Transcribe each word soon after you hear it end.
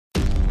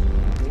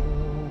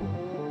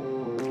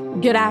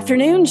Good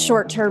afternoon,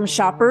 short-term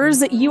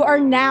shoppers. You are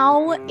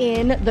now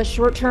in the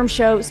short-term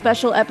show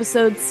special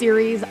episode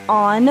series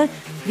on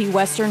the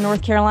Western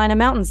North Carolina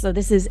mountains. So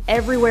this is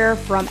everywhere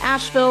from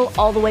Asheville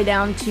all the way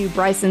down to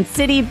Bryson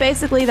City,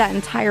 basically that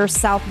entire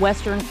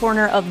southwestern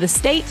corner of the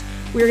state.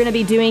 We're going to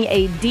be doing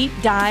a deep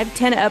dive,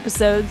 10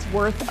 episodes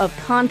worth of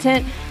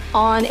content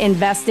on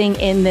investing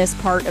in this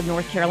part of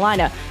North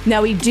Carolina.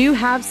 Now, we do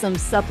have some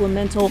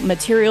supplemental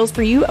materials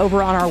for you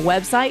over on our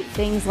website,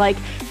 things like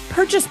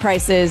purchase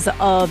prices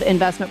of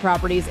investment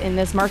properties in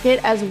this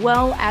market, as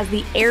well as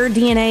the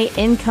AirDNA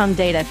income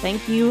data.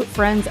 Thank you,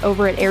 friends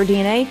over at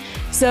AirDNA.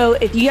 So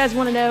if you guys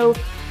want to know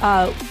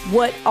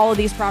what all of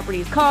these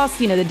properties cost,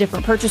 the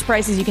different purchase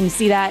prices, you can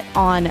see that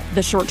on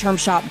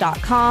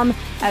theshorttermshop.com,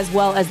 as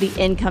well as the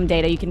income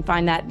data. You can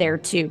find that there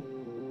too.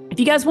 If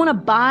you guys want to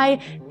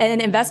buy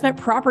an investment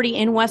property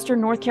in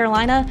Western North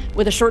Carolina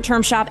with a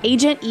short-term shop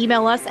agent,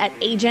 email us at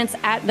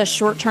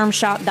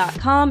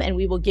agents@theshorttermshop.com and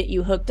we will get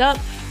you hooked up.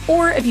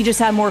 Or if you just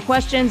have more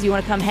questions, you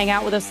want to come hang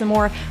out with us some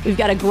more, we've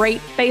got a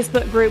great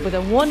Facebook group with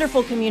a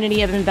wonderful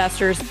community of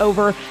investors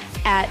over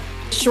at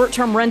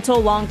Short-Term Rental,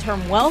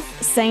 Long-Term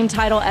Wealth, same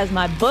title as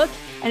my book.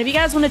 And if you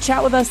guys want to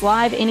chat with us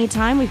live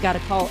anytime, we've got a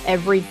call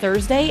every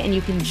Thursday, and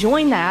you can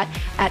join that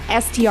at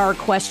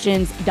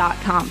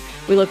strquestions.com.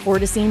 We look forward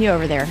to seeing you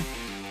over there.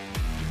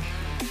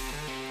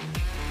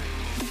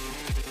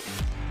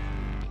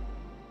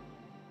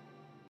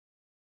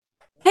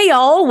 Hey,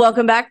 y'all.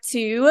 Welcome back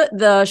to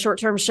the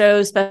Short-Term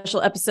Show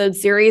special episode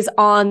series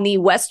on the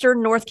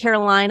Western North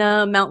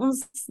Carolina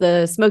mountains,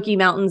 the Smoky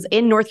Mountains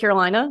in North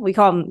Carolina. We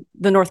call them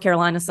the North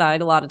Carolina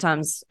side a lot of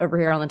times over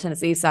here on the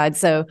Tennessee side.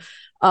 So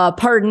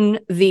pardon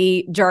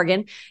the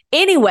jargon.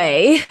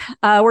 Anyway,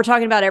 we're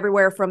talking about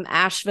everywhere from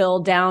Asheville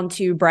down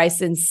to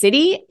Bryson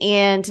City.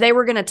 And today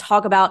we're going to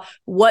talk about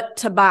what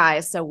to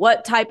buy. So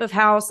what type of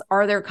house?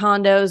 Are there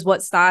condos?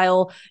 What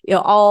style?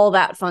 All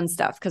that fun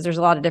stuff, because there's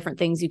a lot of different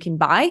things you can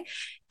buy.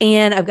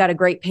 And I've got a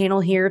great panel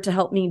here to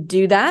help me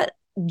do that.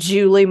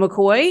 Julie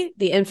McCoy,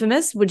 the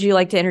infamous. Would you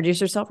like to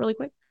introduce yourself really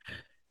quick?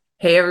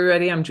 Hey,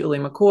 everybody. I'm Julie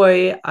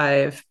McCoy.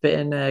 I've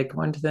been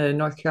going to the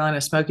North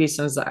Carolina Smoky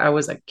since I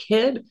was a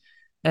kid.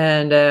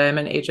 And I'm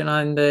an agent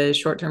on the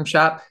short-term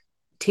shop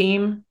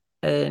team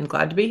and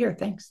glad to be here.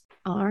 Thanks.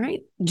 All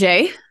right.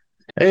 Jay.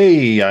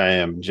 Hey, I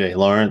am Jay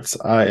Lawrence.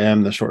 I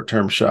am the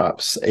short-term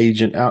shops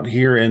agent out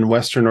here in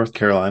Western North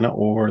Carolina,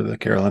 or the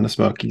Carolina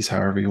Smokies,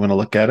 however you want to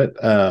look at it.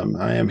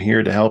 I am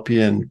here to help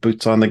you and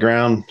boots on the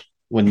ground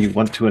when you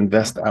want to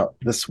invest out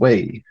this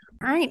way.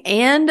 All right.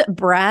 And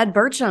Brad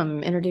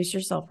Burcham, introduce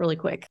yourself really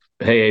quick.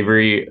 Hey,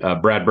 Avery.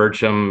 Brad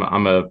Burcham.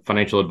 I'm a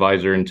financial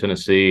advisor in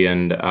Tennessee,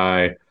 and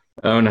I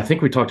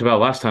think we talked about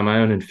last time, I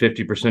own in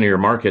 50% of your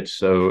markets.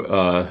 So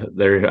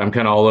I'm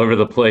kind of all over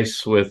the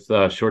place with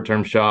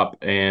short-term shop.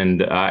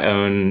 And I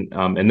own,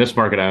 in this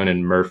market, I own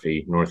in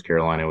Murphy, North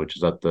Carolina, which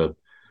is at the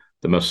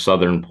most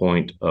southern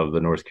point of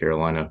the North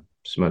Carolina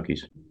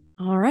Smokies.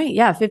 All right.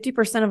 Yeah.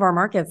 50% of our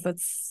markets.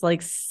 That's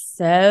like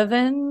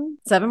seven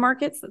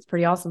markets. That's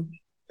pretty awesome.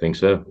 Think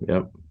so.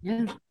 Yep.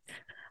 Yeah.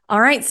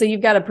 All right. So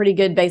you've got a pretty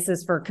good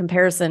basis for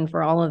comparison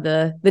for all of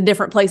the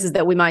different places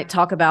that we might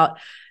talk about.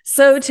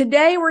 So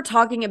today we're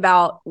talking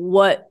about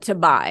what to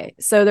buy.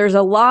 So there's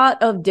a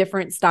lot of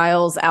different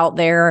styles out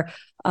there,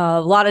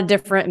 a lot of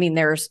different,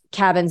 there's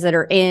cabins that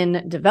are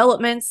in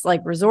developments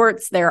like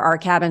resorts. There are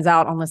cabins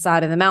out on the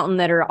side of the mountain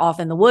that are off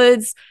in the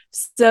woods.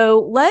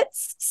 So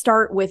let's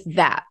start with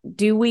that.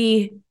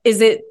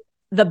 Is it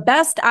the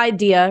best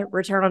idea,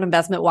 return on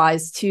investment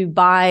wise, to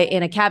buy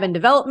in a cabin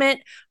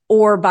development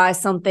or buy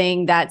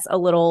something that's a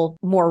little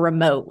more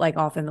remote, like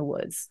off in the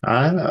woods?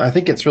 I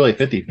think it's really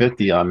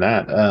 50-50 on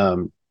that.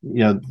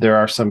 There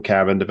are some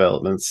cabin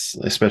developments,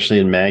 especially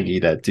in Maggie,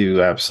 that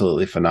do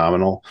absolutely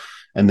phenomenal.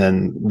 And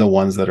then the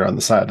ones that are on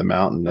the side of the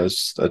mountain,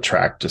 those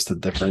attract just a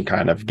different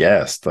kind of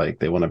guest. Like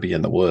they want to be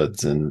in the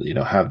woods and,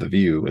 have the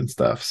view and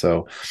stuff.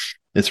 So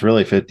it's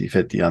really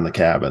 50-50 on the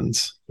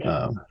cabins.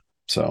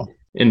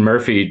 In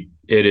Murphy,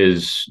 it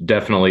is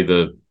definitely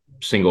the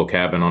single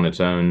cabin on its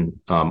own,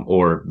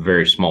 or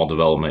very small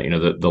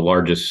development. The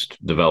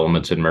largest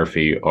developments in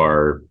Murphy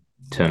are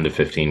 10 to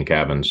 15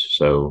 cabins.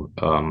 So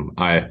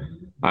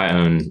I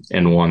own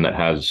in one that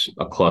has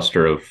a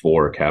cluster of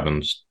 4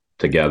 cabins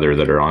together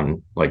that are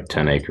on like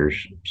 10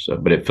 acres. So,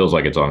 but it feels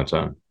like it's on its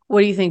own.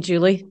 What do you think,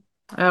 Julie?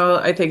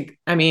 Oh,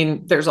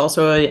 there's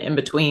also an in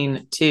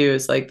between too.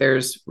 It's like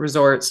there's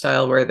resort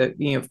style where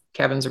the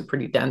cabins are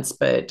pretty dense,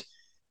 but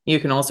you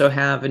can also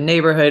have a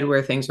neighborhood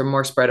where things are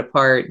more spread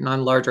apart and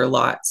on larger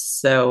lots.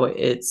 So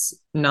it's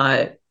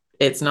not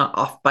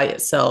off by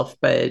itself,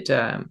 but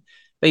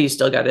you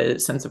still got a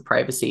sense of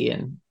privacy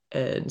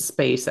and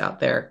space out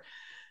there.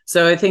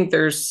 So I think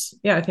there's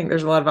a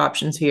lot of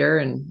options here.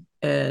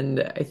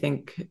 And I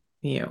think,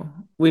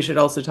 we should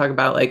also talk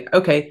about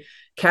okay,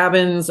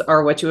 cabins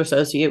are what you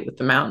associate with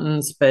the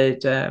mountains,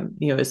 but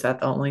is that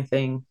the only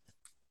thing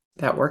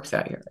that works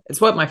out here?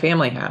 It's what my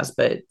family has,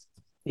 but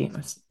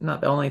it's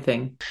not the only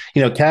thing.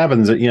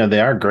 Cabins, they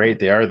are great.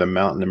 They are the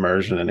mountain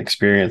immersion and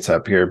experience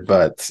up here,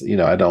 but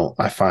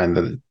I find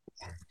that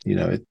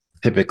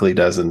typically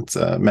doesn't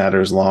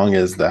matter as long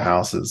as the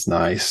house is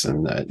nice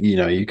and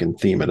you can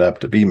theme it up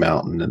to be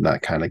mountain, and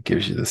that kind of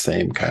gives you the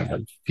same kind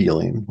of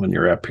feeling when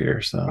you're up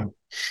here.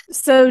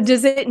 So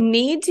does it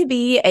need to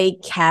be a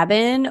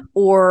cabin,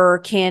 or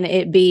can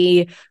it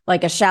be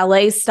like a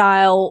chalet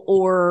style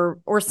or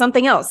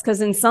something else?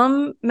 Because in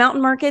some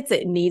mountain markets,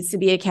 it needs to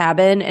be a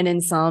cabin, and in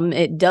some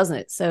it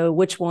doesn't. So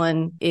which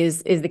one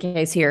is the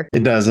case here?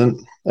 It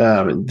doesn't.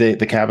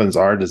 The cabins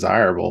are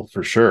desirable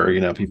for sure.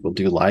 People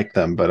do like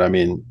them, but I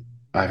mean,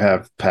 I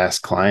have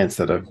past clients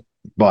that have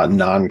bought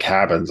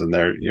non-cabins and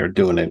you're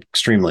doing it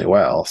extremely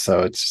well.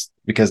 So it's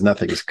because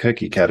nothing's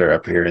cookie cutter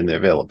up here in the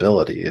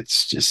availability.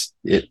 It's just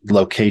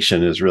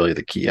location is really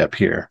the key up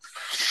here.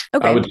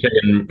 Okay. I would say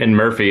in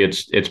Murphy,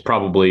 it's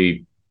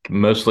probably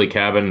mostly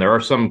cabin. There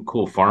are some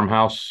cool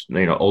farmhouse,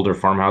 older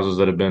farmhouses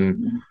that have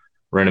been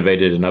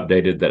renovated and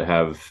updated that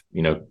have,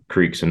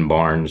 creeks and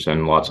barns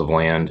and lots of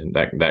land and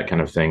that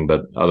kind of thing.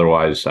 But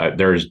otherwise,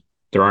 there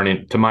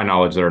aren't, to my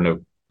knowledge, there are no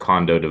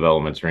condo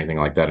developments or anything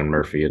like that in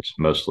Murphy. It's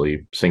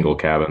mostly single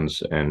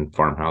cabins and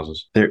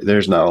farmhouses.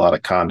 There's not a lot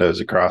of condos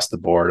across the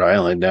board. I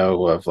only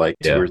know of like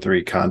two or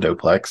three condo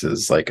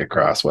plexes like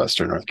across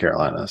Western North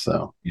Carolina.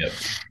 So yeah,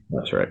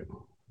 that's right.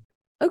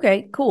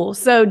 Okay, cool.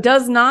 So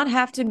does not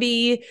have to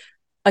be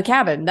a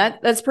cabin.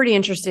 That's pretty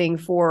interesting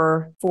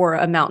for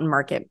a mountain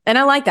market. And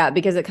I like that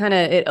because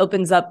it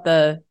opens up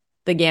the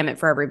gamut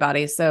for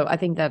everybody. So I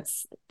think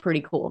that's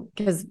pretty cool,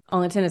 because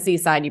on the Tennessee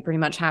side, you pretty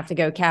much have to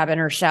go cabin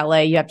or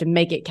chalet. You have to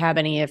make it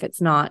cabin-y if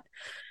it's not.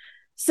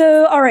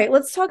 So, all right,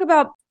 let's talk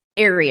about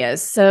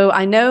areas. So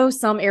I know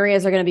some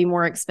areas are going to be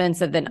more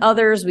expensive than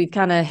others. We've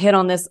kind of hit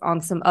on this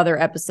on some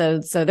other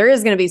episodes. So there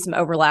is going to be some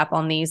overlap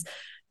on these.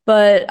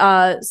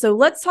 But so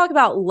let's talk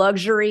about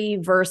luxury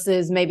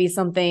versus maybe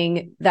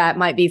something that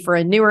might be for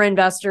a newer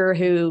investor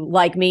who,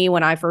 like me,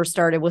 when I first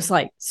started, was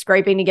like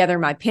scraping together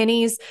my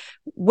pennies.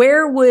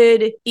 Where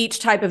would each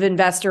type of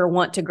investor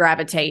want to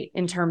gravitate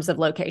in terms of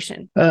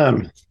location?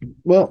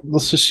 Well,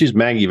 let's just use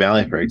Maggie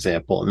Valley, for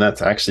example. And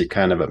that's actually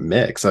kind of a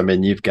mix. I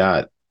mean, you've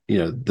got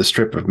the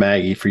strip of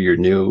Maggie for your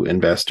new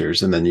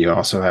investors. And then you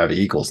also have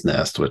Eagle's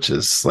Nest, which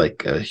is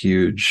like a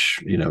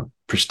huge,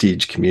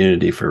 prestige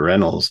community for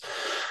rentals.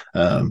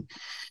 And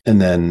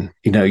then,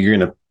 you're going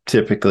to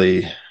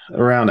typically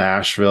around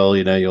Asheville,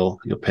 you'll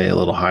pay a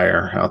little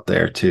higher out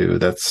there too.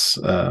 That's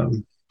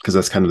because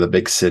that's kind of the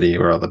big city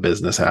where all the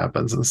business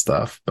happens and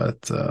stuff.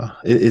 But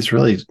it's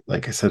really,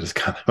 like I said, it's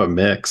kind of a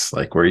mix,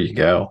 like where you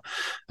go.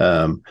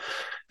 If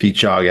you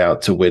jog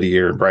out to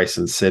Whittier and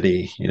Bryson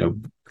City,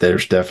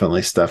 there's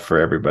definitely stuff for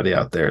everybody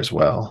out there as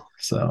well.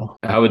 So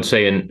I would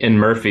say in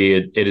Murphy,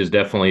 it is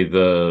definitely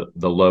the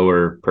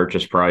lower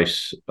purchase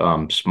price,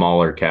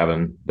 smaller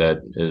cabin that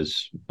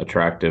is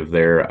attractive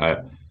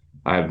there.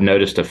 I've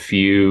noticed a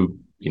few,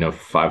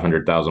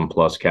 500,000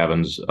 plus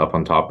cabins up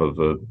on top of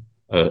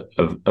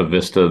a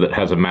vista that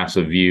has a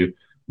massive view.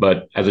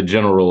 But as a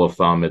general rule of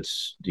thumb,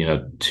 it's,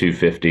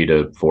 250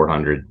 to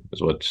 400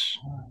 is what's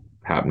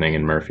happening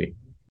in Murphy.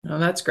 Oh,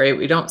 that's great.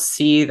 We don't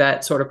see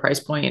that sort of price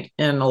point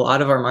in a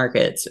lot of our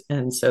markets.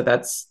 And so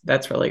that's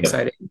really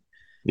exciting.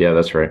 Yeah,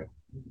 that's right.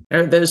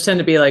 Those tend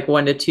to be like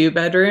 1 to 2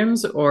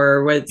 bedrooms,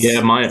 or what's?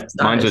 Yeah, mine's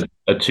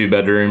a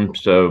 2-bedroom.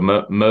 So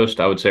most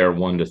I would say are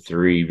 1 to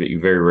 3, but you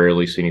very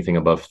rarely see anything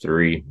above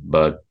 3.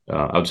 But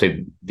I would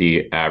say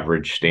the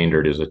average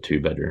standard is a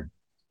 2-bedroom.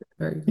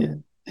 Yeah.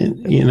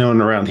 And,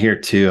 and around here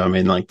too, I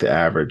mean, like the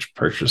average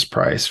purchase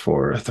price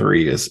for a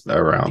 3 is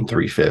around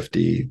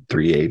 350,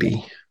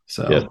 380.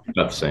 So yeah,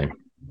 about the same.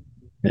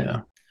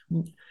 Yeah.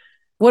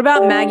 What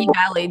about Maggie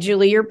Valley?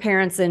 Julie, your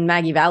parents in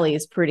Maggie Valley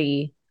is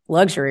pretty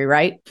luxury,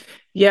 right?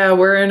 Yeah,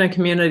 we're in a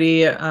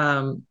community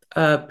up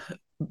above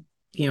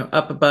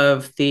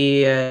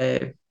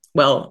the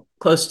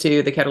close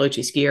to the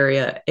Cataloochee ski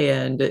area,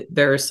 and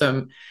there are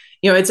some,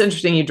 it's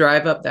interesting. You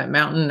drive up that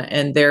mountain,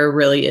 and there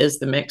really is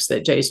the mix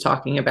that Jay's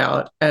talking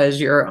about.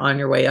 As you're on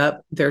your way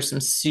up, there's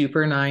some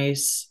super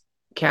nice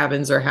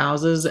cabins or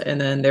houses, and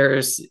then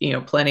there's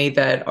plenty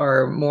that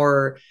are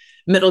more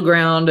middle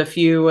ground, a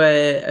few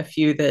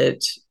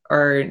that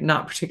are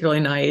not particularly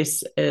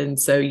nice, and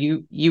so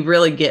you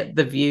really get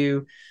the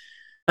view.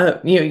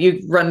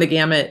 You run the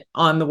gamut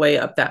on the way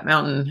up that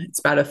mountain. It's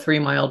about a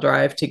 3-mile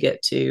drive to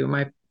get to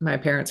my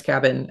parents'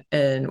 cabin,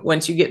 and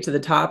once you get to the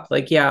top,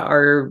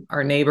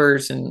 our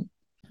neighbors and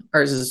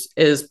ours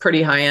is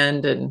pretty high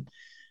end, and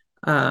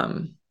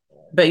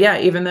but yeah,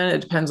 even then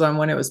it depends on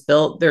when it was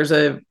built.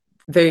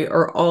 They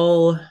are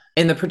all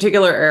in the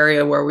particular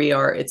area where we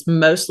are. It's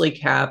mostly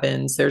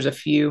cabins. There's a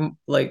few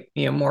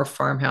more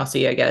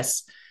farmhousey, I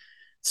guess,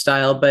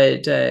 style,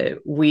 but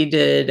we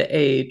did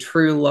a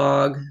true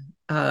log,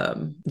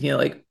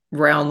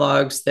 round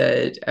logs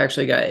that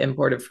actually got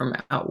imported from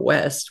out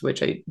west,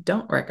 which I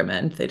don't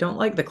recommend. They don't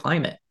like the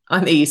climate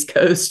on the East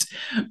Coast,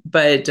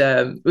 but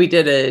we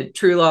did a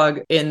true log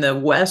in the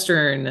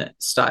Western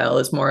style.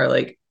 It's more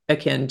like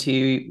akin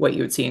to what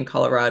you would see in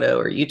Colorado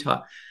or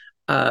Utah.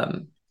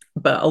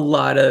 But a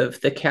lot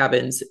of the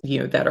cabins,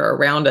 that are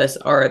around us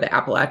are the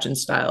Appalachian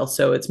style.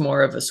 So it's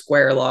more of a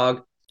square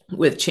log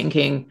with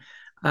chinking.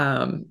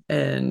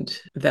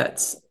 And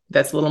that's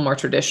a little more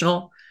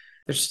traditional.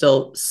 They're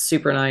still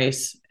super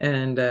nice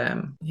and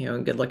and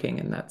good looking,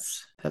 and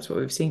that's what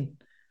we've seen.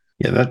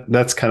 Yeah,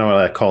 that's kind of what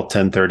I call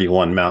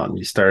 1031 mountain.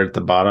 You start at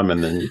the bottom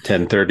and then you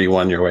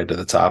 1031 your way to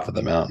the top of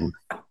the mountain.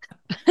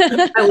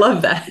 I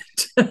love that.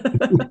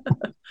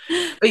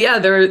 But yeah,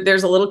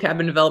 there's a little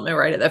cabin development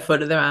right at the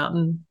foot of the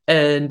mountain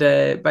and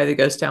by the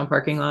ghost town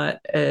parking lot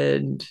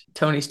and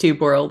Tony's Tube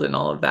World and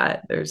all of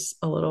that. There's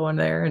a little one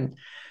there, and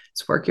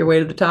just work your way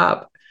to the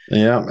top.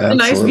 Yeah, absolutely. A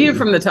nice view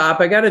from the top,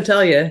 I got to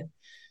tell you.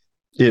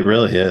 It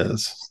really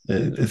is.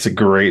 It's a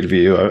great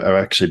view. I've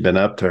actually been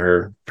up to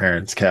her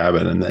parents'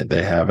 cabin, and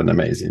they have an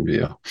amazing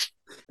view.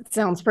 It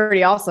sounds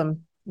pretty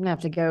awesome. I'm gonna have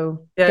to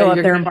go up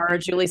there and borrow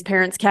Julie's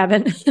parents'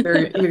 cabin.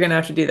 You're gonna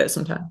have to do that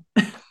sometime.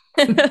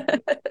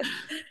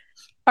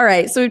 All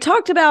right. So we've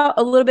talked about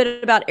a little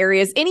bit about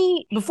areas.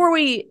 Before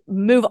we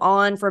move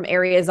on from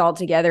areas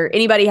altogether,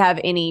 anybody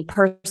have any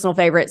personal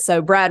favorites?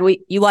 So Brad,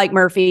 you like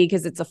Murphy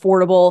because it's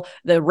affordable.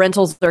 The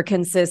rentals are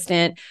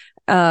consistent.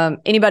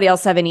 Anybody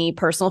else have any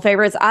personal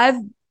favorites?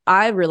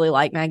 I really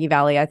like Maggie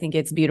Valley. I think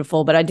it's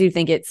beautiful, but I do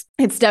think it's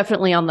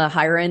definitely on the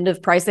higher end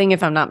of pricing,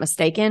 if I'm not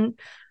mistaken.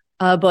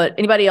 But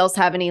anybody else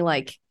have any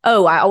I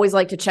always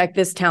like to check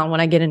this town when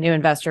I get a new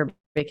investor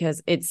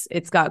because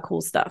it's got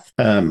cool stuff.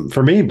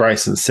 For me,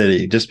 Bryson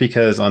City, just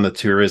because on the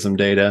tourism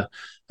data,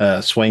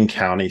 Swain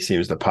County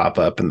seems to pop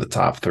up in the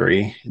top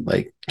 3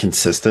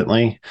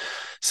 consistently.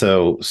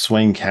 So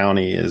Swain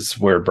County is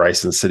where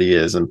Bryson City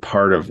is and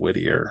part of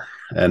Whittier.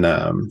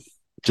 And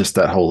just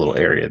that whole little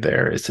area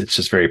there, it's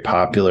just very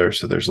popular.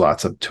 So there's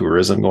lots of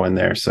tourism going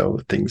there. So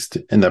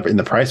and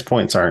the price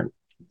points aren't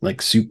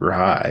super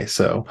high.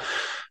 So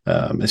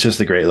it's just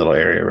a great little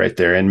area right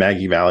there. And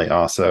Maggie Valley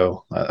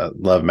also, I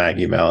love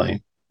Maggie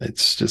Valley.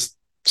 It's just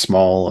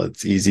small.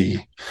 It's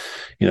easy.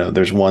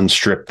 There's one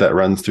strip that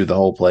runs through the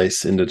whole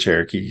place into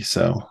Cherokee.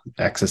 So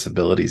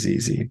accessibility is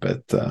easy,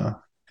 but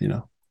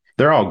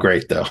they're all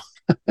great though.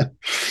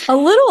 A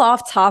little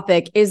off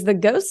topic, is the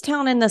ghost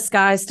town in the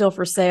sky still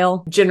for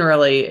sale?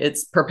 Generally,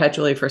 it's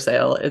perpetually for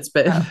sale. It's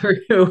been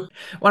through.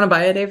 Want to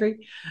buy it,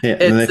 Avery? Yeah,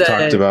 and they've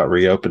talked about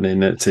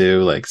reopening it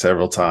too,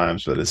 several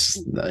times, but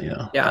it's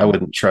I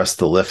wouldn't trust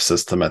the lift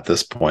system at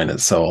this point.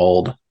 It's so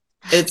old.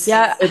 It's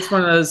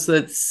one of those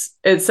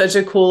it's such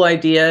a cool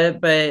idea,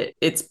 but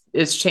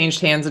it's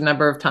changed hands a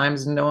number of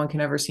times, and no one can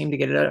ever seem to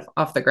get it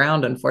off the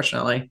ground,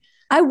 unfortunately.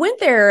 I went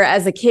there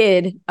as a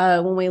kid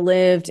when we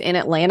lived in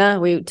Atlanta.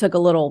 We took a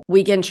little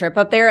weekend trip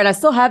up there, and I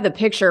still have the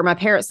picture. My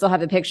parents still have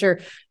the picture.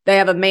 They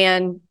have a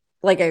man,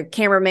 a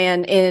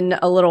cameraman in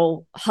a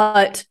little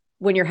hut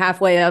when you're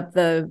halfway up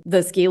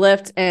the ski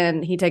lift,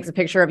 and he takes a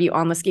picture of you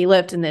on the ski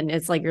lift, and then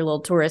it's your little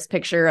tourist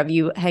picture of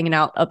you hanging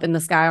out up in the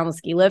sky on the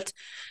ski lift.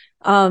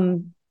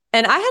 And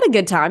I had a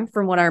good time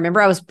from what I remember.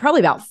 I was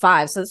probably about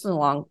 5, so this was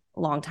a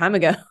long time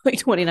ago,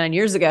 29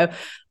 years ago.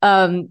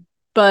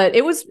 But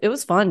it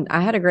was fun.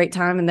 I had a great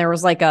time, and there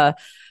was a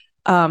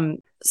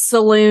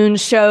saloon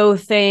show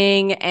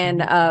thing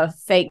and a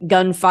fake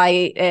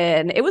gunfight,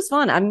 and it was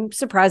fun. I'm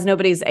surprised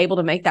nobody's able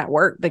to make that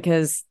work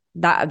because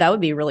that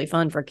would be really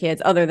fun for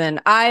kids. Other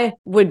than I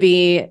would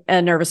be a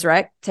nervous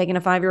wreck taking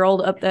a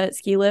 5-year-old up that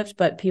ski lift,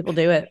 but people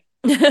do it.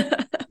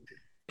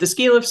 The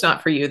ski lift's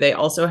not for you. They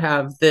also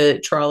have the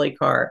trolley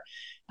car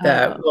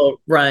that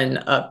will run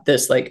up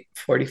this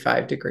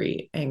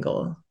 45-degree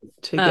angle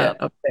to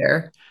get up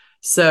there.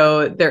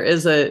 So there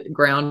is a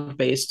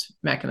ground-based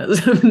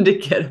mechanism to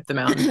get up the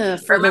mountain.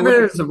 Remember,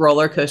 there's a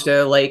roller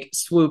coaster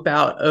swoop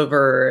out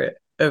over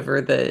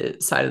the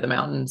side of the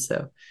mountain,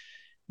 so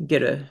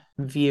get a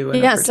view.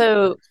 And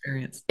so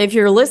experience. If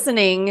you're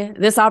listening,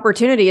 this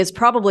opportunity is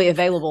probably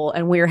available,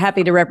 and we are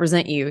happy to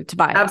represent you to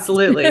buy it.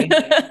 Absolutely.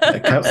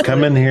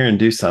 Come in here and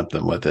do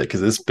something with it,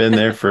 because it's been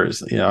there for,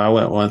 I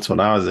went once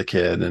when I was a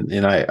kid,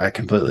 and I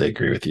completely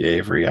agree with you,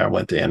 Avery. I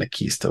went to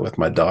Anakeesta with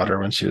my daughter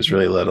when she was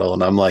really little,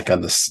 and I'm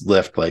on this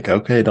lift,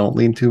 okay, don't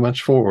lean too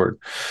much forward.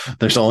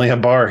 There's only a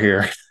bar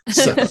here.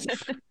 So,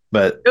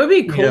 but it would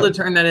be cool to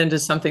turn that into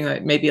something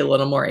maybe a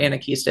little more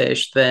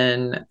Anakeesta-ish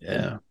than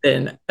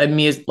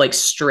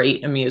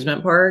straight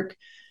amusement park.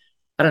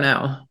 I don't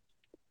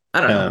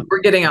know. We're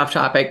getting off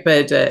topic,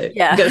 but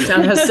Ghost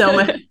Town has so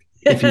much.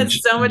 It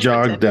has so much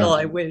potential.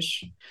 I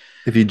wish.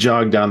 If you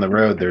jog down the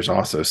road, there's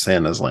also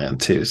Santa's Land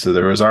too. So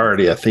there was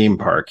already a theme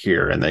park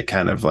here, and they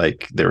kind of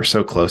they were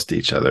so close to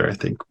each other. I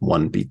think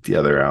one beat the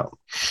other out.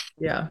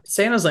 Yeah,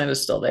 Santa's Land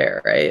is still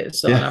there, right? It's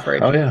still in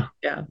operation. Oh yeah,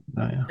 yeah.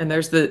 And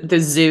there's the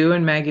zoo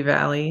in Maggie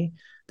Valley,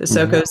 the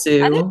Soco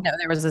Zoo. I didn't know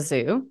there was a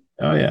zoo.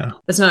 Oh yeah,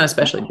 it's not an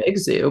especially big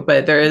zoo,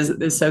 but there is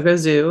the Soco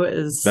Zoo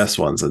is best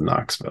ones in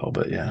Knoxville.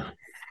 But yeah,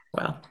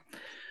 well,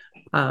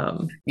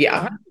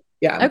 yeah.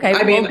 Yeah. Okay.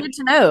 Good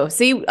to know.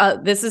 See,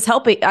 this is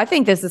helping. I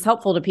think this is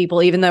helpful to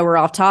people, even though we're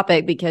off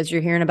topic, because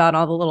you're hearing about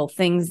all the little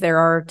things there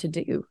are to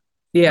do.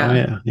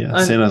 Yeah. Oh,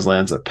 yeah. Santa's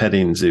Land's a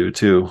petting zoo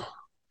too.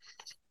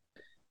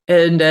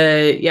 And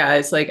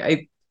it's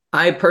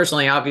I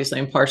personally, obviously,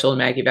 am partial to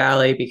Maggie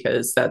Valley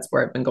because that's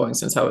where I've been going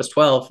since I was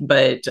 12.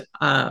 But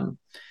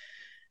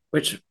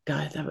which,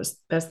 God,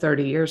 that's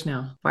 30 years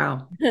now.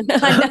 Wow. I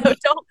know.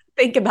 Don't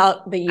think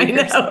about the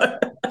years.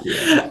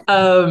 I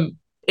know.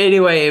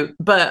 Anyway,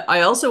 but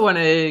I also want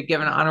to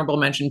give an honorable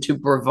mention to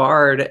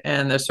Brevard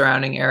and the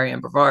surrounding area in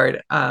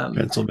Brevard.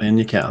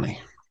 Pennsylvania County.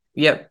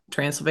 Yep,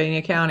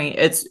 Transylvania County.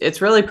 It's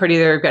really pretty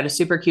there. We've got a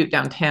super cute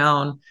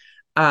downtown,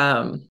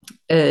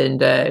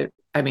 and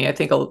I mean, I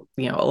think a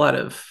lot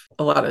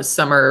of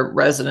summer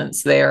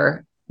residents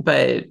there.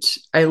 But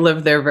I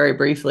lived there very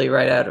briefly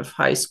right out of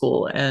high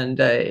school, and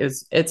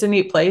it's a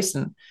neat place,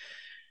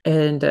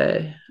 and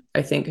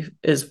I think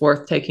is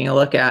worth taking a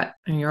look at.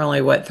 And you're only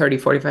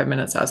 45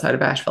 minutes outside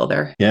of Asheville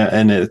there. Yeah,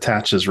 and it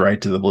attaches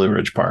right to the Blue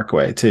Ridge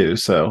Parkway too.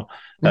 So,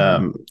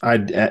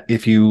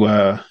 if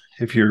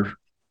you're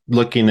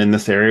looking in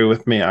this area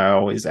with me, I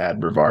always add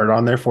Brevard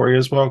on there for you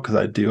as well, because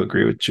I do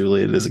agree with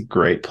Julie. It is a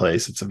great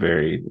place. It's a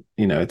very,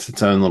 it's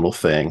its own little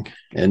thing,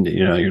 and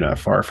you're not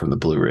far from the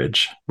Blue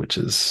Ridge, which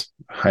is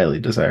highly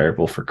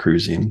desirable for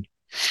cruising.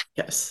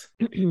 Yes.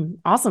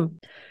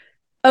 Awesome.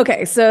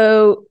 Okay,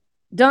 so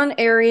done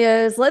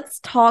areas. Let's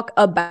talk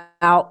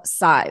about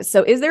size.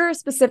 So is there a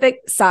specific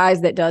size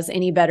that does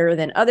any better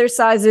than other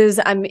sizes?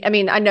 I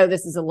mean, I know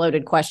this is a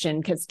loaded question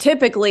because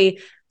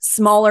typically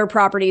smaller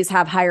properties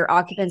have higher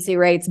occupancy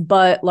rates,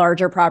 but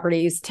larger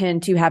properties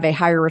tend to have a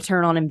higher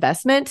return on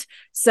investment.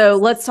 So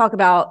let's talk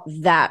about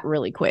that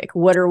really quick.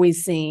 What are we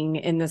seeing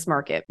in this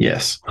market?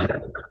 Yes.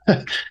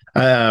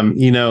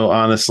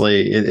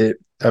 Honestly, it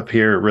up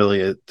here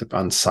really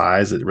on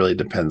size, it really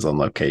depends on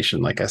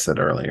location, like I said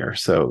earlier.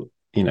 So,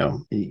 it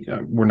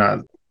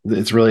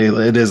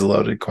is a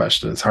loaded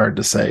question. It's hard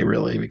to say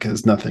really,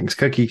 because nothing's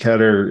cookie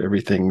cutter.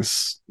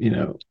 Everything's,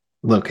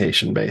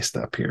 location based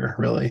up here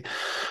really.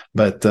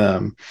 But,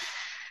 I'd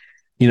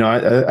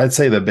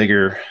say the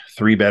bigger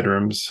 3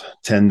 bedrooms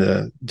tend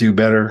to do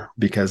better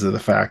because of the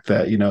fact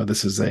that,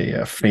 this is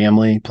a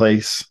family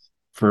place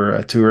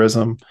for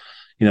tourism.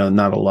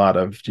 Not a lot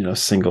of,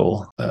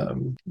 single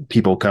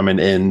people coming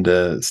in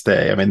to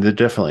stay. I mean, there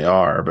definitely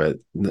are, but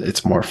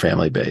it's more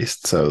family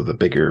based. So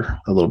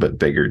a little bit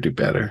bigger do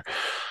better.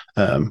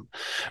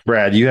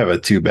 Brad, you have a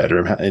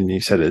 2-bedroom and you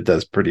said it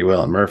does pretty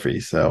well in Murphy.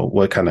 So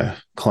what kind of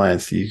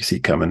clients do you see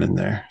coming in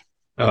there?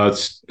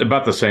 It's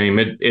about the same.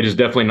 It is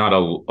definitely not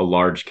a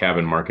large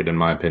cabin market, in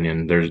my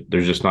opinion.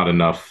 There's just not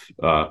enough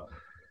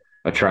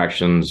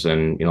attractions,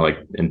 and like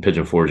in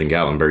Pigeon Forge and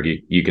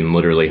Gatlinburg, you can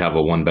literally have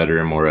a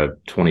 1-bedroom or a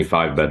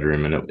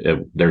 25-bedroom,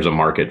 and there's a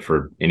market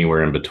for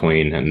anywhere in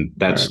between. And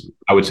that's right.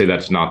 I would say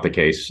that's not the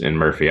case in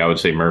Murphy. I would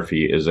say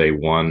Murphy is a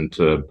 1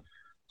 to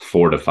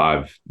 4 to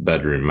 5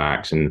 bedroom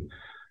max, and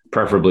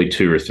preferably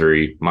 2 or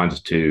 3.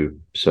 Mine's 2,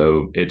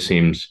 so it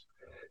seems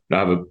I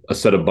have a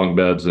set of bunk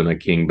beds and a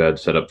king bed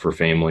set up for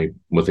family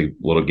with a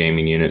little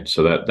gaming unit.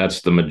 So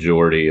that's the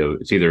majority of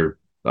it's either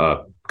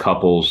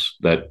couples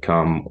that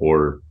come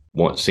or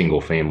single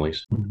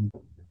families.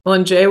 Well,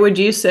 and Jay, would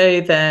you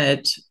say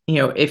that,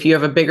 if you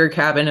have a bigger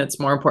cabin, it's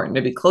more important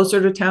to be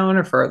closer to town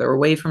or further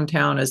away from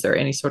town? Is there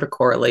any sort of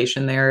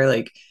correlation there?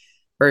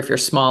 Or if you're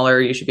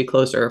smaller, you should be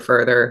closer or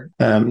further?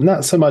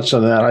 Not so much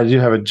on that. I do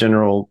have a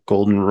general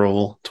golden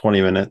rule,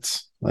 20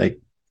 minutes. Like,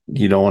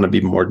 you don't want to be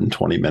more than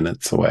 20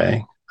 minutes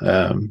away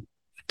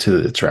to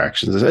the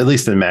attractions, at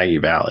least in Maggie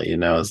Valley,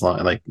 as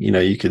long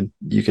you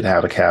could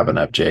have a cabin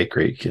up Jake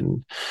where you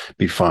can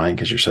be fine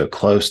because you're so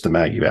close to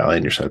Maggie Valley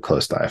and you're so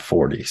close to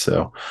I-40.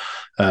 So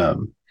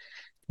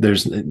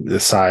there's the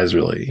size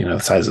really, the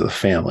size of the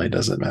family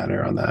doesn't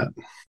matter on that.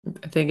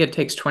 I think it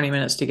takes 20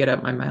 minutes to get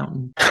up my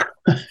mountain.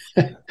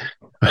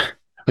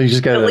 You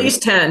just got at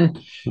least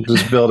 10.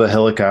 Just build a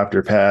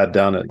helicopter pad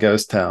down at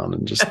Ghost Town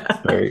and just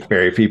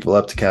ferry people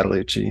up to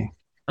Cataloochee.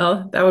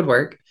 Oh, that would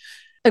work.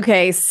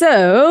 Okay,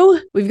 so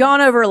we've gone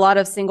over a lot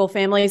of single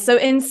families. So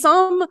in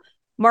some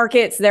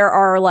markets, there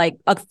are like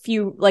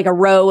a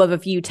row of a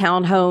few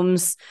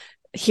townhomes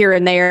here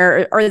and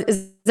there. Or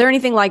is there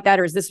anything like that?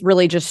 Or is this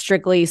really just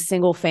strictly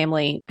single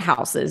family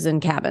houses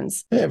and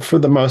cabins? Yeah, for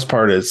the most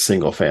part, it's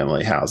single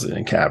family housing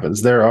and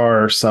cabins. There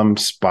are some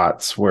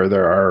spots where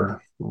there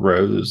are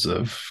rows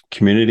of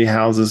community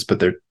houses, but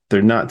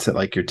they're not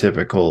like your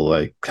typical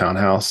like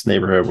townhouse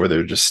neighborhood where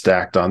they're just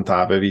stacked on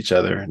top of each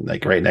other,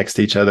 like right next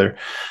to each other.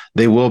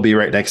 They will be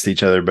right next to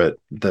each other, but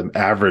the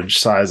average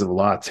size of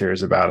lots here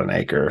is about an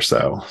acre or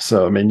so.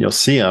 So, I mean, you'll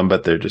see them,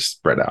 but they're just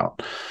spread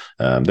out.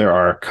 There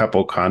are a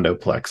couple condo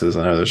plexes.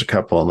 I know there's a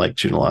couple in Lake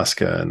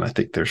Junaluska, and I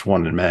think there's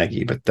one in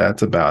Maggie, but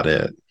that's about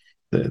it.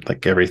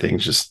 Like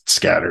everything's just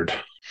scattered.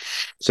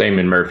 Same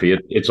in Murphy.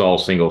 It's all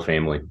single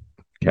family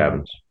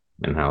cabins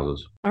and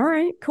houses. All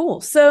right,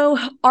 cool. So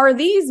are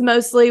these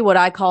mostly what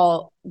I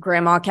call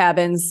grandma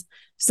cabins?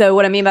 So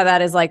what I mean by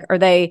that is are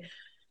they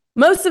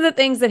most of the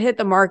things that hit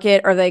the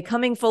market, are they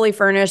coming fully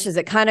furnished? Is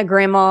it kind of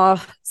grandma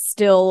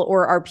still,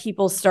 or are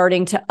people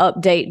starting to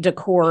update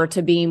decor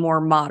to be more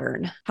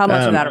modern? How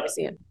much of that are we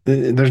seeing?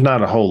 There's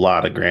not a whole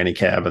lot of granny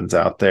cabins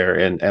out there.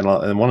 And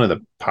one of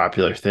the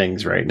popular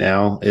things right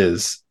now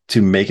is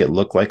to make it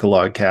look like a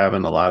log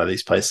cabin. A lot of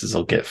these places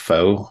will get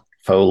faux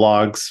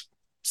logs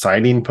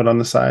siding put on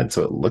the side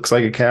so it looks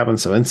like a cabin.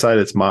 So inside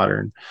it's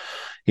modern.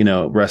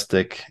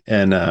 rustic,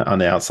 and on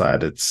the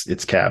outside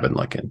it's cabin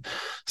looking.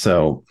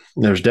 So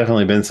there's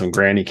definitely been some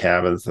granny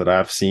cabins that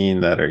I've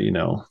seen that are,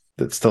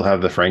 that still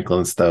have the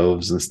Franklin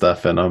stoves and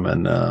stuff in them,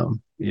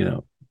 and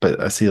but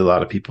I see a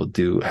lot of people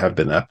have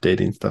been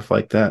updating stuff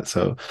like that.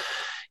 So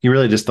you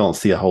really just don't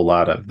see a whole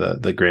lot of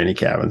the granny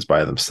cabins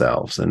by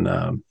themselves,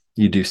 and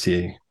you do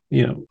see,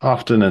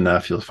 often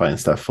enough you'll find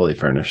stuff fully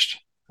furnished.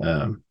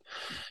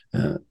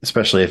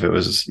 Especially if it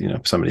was,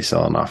 somebody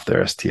selling off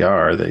their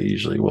STR, they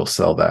usually will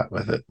sell that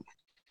with it.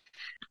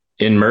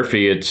 In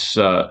Murphy,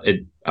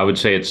 I would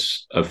say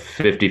it's a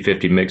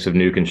 50-50 mix of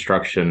new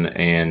construction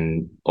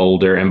and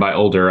older. And by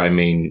older, I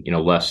mean,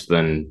 less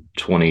than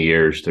 20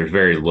 years. There's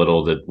very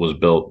little that was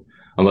built,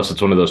 unless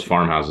it's one of those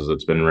farmhouses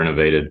that's been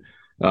renovated.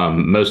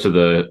 Most of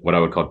the, what I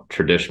would call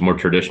more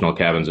traditional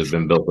cabins have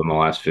been built in the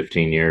last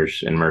 15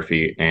 years in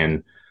Murphy.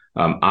 And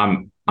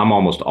I'm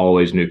almost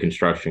always new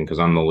construction because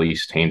I'm the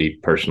least handy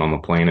person on the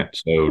planet.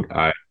 So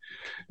I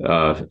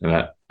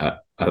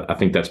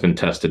think that's been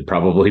tested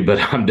probably, but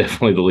I'm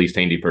definitely the least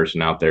handy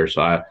person out there.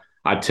 So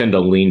I tend to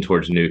lean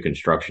towards new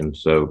construction.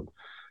 So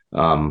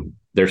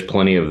there's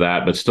plenty of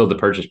that, but still the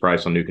purchase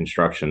price on new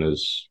construction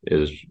is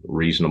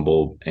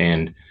reasonable.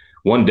 And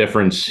one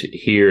difference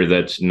here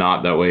that's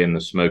not that way in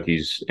the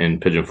Smokies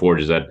and Pigeon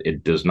Forge is that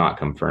it does not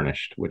come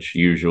furnished, which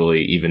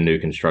usually even new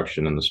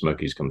construction in the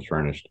Smokies comes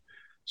furnished.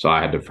 So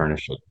I had to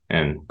furnish it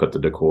and put the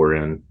decor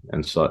in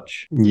and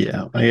such.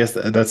 Yeah, I guess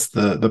that's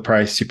the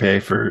price you pay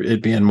for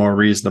it being more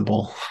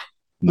reasonable.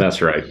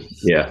 That's right.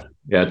 Yeah.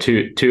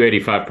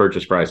 $285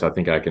 purchase price. I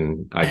think I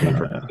can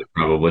furnish it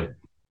probably.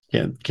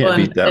 Can't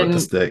beat that with a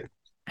stick.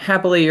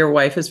 Happily, your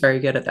wife is very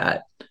good at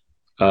that.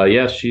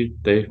 Yes,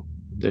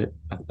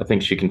 I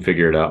think she can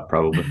figure it out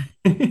probably.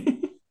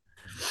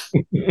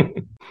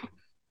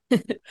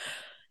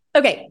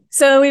 Okay,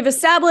 so we've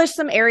established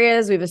some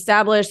areas. We've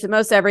established that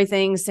most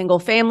everything single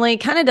family,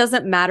 kind of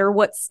doesn't matter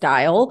what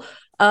style.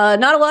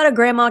 Not a lot of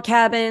grandma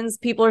cabins.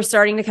 People are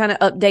starting to kind of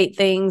update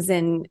things,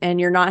 and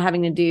you're not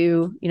having to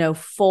do,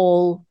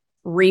 full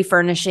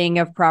refurnishing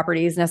of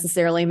properties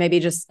necessarily, maybe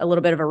just a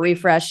little bit of a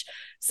refresh.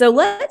 So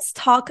let's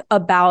talk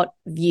about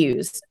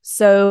views.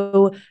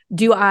 So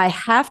do I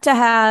have to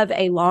have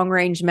a long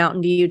range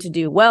mountain view to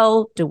do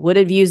well? Do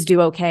wooded views do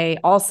okay?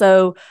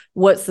 Also,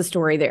 what's the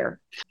story there?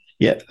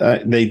 Yeah,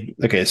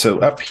 okay. So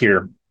up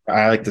here,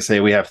 I like to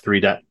say we have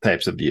three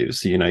types of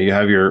views. You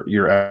have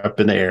your up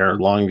in the air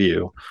long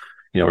view,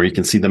 where you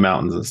can see the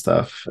mountains and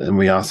stuff. And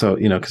we also,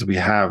 because we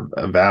have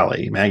a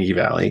valley, Maggie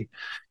Valley,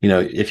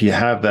 if you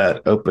have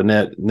that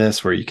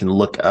openness where you can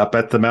look up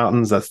at the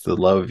mountains, that's the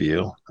low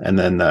view. And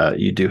then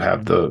you do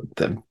have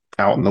the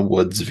out in the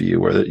woods view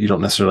where you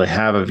don't necessarily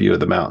have a view of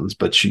the mountains,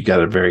 but you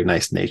got a very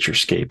nice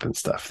naturescape and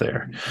stuff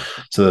there.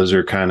 So those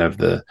are kind of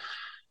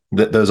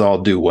those all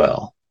do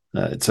well.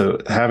 So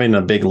having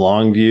a big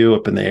long view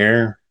up in the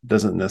air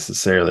doesn't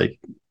necessarily,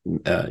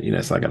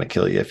 it's not going to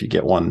kill you if you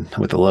get one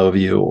with a low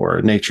view or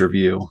a nature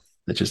view.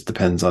 It just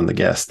depends on the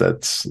guest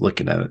that's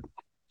looking at it.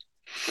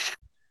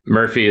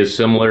 Murphy is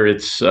similar.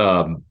 It's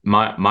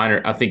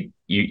minor. I think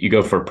you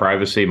go for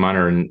privacy. Mine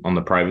are on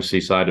the privacy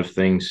side of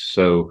things.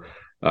 So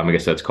I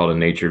guess that's called a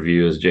nature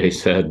view, as Jay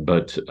said.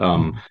 But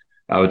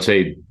I would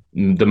say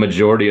the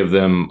majority of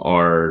them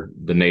are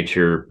the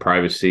nature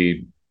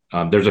privacy.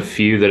 There's a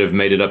few that have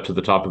made it up to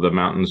the top of the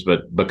mountains,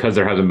 but because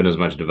there hasn't been as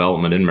much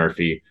development in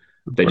Murphy,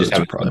 they just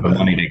haven't had the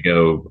money to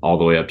go all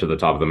the way up to the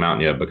top of the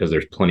mountain yet because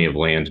there's plenty of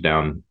land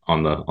down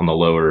on the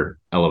lower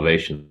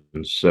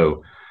elevations.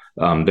 So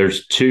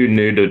there's two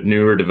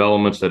newer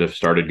developments that have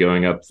started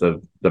going up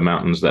the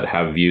mountains that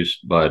have views,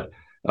 but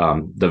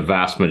the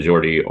vast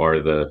majority are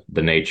the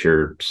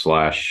nature /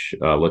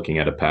 looking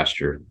at a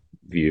pasture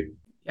view.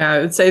 Yeah, I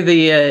would say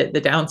the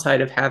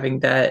downside of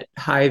having that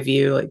high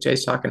view, like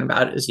Jay's talking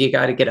about, is you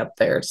got to get up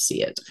there to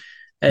see it.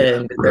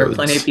 And there are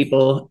plenty of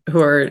people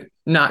who are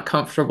not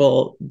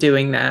comfortable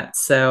doing that.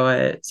 So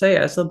yeah, it's a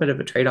little bit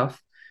of a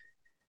trade-off.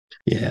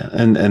 Yeah,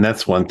 and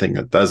that's one thing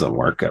that doesn't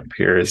work up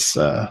here is,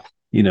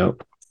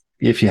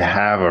 if you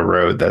have a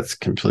road that's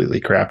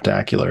completely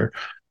craptacular,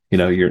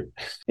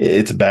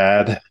 it's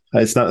bad.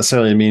 It's not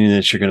necessarily meaning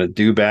that you're going to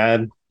do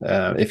bad.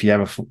 If you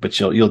have but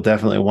you'll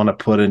definitely want to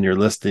put in your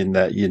listing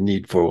that you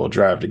need 4-wheel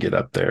drive to get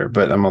up there.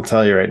 But I'm gonna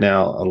tell you right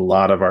now, a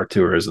lot of our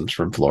tourism's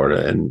from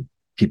Florida, and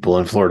people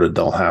in Florida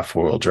don't have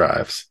 4-wheel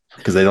drives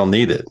because they don't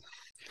need it.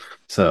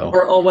 So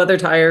or all weather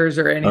tires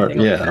or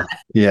anything.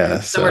 Yeah.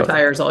 Summer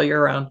tires all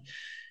year round.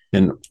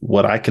 And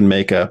what I can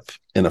make up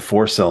in a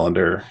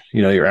 4-cylinder,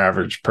 your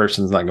average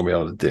person's not gonna be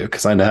able to do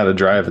because I know how to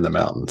drive in the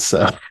mountains.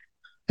 So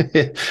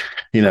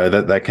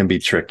that can be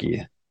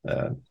tricky.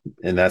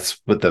 And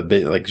that's what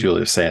like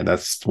Julie was saying,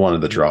 that's one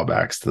of the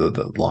drawbacks to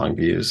the long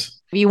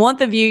views. If you want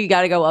the view, you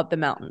got to go up the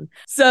mountain.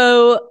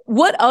 So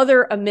what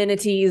other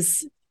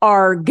amenities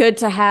are good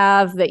to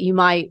have that you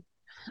might,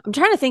 I'm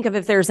trying to think of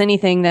if there's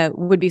anything that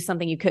would be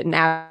something you couldn't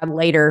add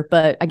later,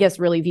 but I guess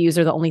really views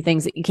are the only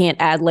things that you can't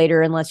add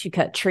later unless you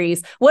cut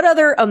trees. What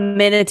other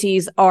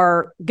amenities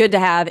are good to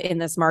have in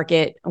this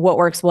market? What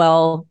works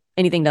well?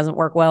 Anything doesn't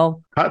work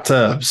well? Hot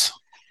tubs.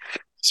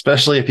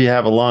 especially if you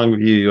have a long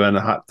view and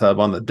a hot tub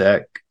on the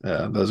deck.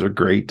 Those are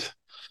great.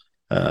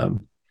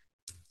 Um,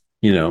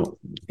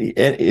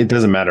 it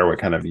doesn't matter what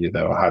kind of view,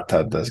 though. A hot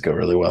tub does go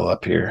really well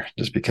up here,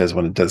 just because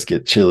when it does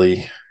get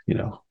chilly,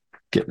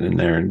 getting in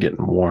there and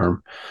getting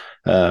warm.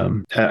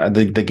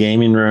 The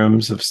gaming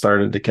rooms have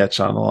started to catch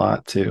on a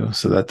lot too,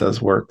 so that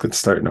does work. It's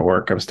starting to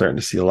work. I'm starting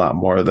to see a lot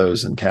more of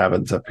those in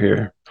cabins up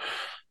here.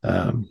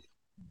 But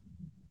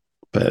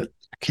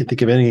I can't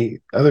think of any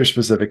other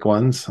specific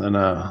ones, and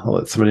I'll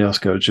let somebody else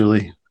go.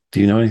 Julie, do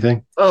you know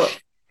anything? Oh,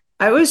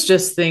 I was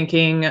just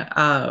thinking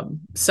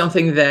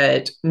something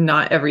that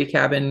not every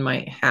cabin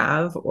might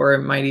have, or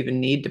it might even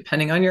need,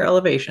 depending on your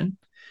elevation,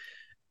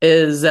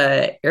 is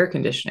air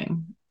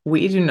conditioning.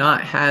 We do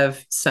not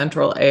have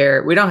central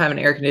air. We don't have an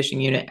air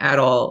conditioning unit at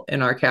all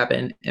in our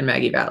cabin in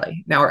Maggie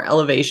Valley. Now, our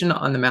elevation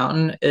on the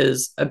mountain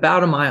is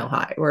about a mile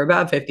high. We're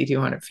about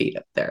 5,200 feet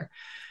up there.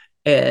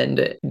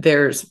 And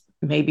there's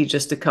maybe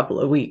just a couple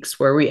of weeks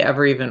where we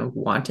ever even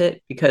want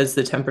it, because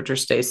the temperature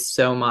stays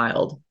so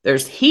mild.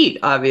 There's heat,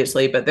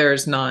 obviously, but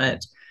there's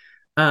not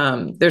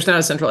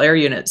a central air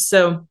unit.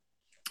 So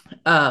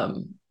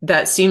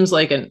that seems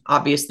like an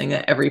obvious thing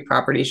that every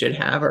property should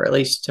have, or at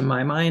least to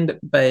my mind.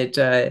 But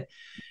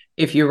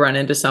if you run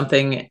into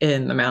something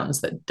in the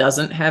mountains that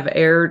doesn't have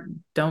air,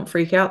 don't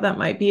freak out. That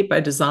might be by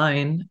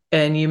design,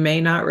 and you may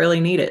not really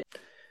need it.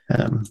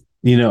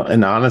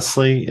 And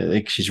honestly, I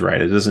think she's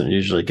right. It doesn't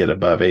usually get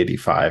above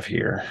 85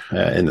 here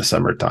in the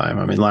summertime.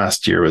 I mean,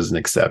 last year was an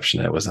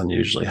exception. It was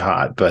unusually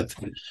hot, but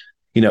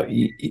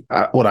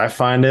what I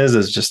find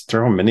is just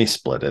throw a mini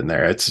split in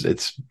there.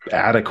 It's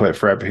adequate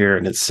for up here,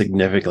 and it's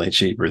significantly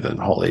cheaper than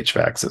the whole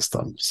HVAC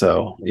system.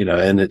 So,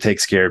 and it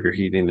takes care of your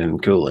heating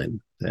and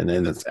cooling, and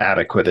then it's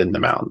adequate in the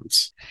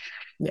mountains.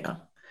 Yeah.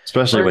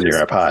 Especially when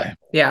you're up high.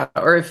 Yeah.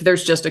 Or if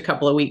there's just a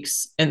couple of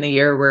weeks in the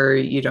year where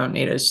you don't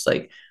need it, it's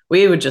like,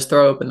 we would just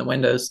throw open the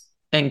windows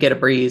and get a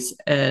breeze.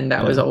 And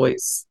that was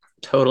always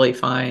totally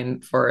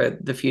fine for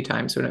the few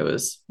times when it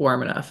was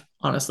warm enough.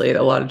 Honestly,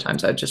 a lot of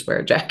times I'd just wear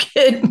a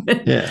jacket.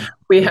 Yeah.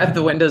 We have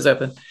the windows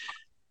open.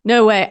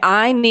 No way.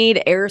 I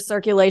need air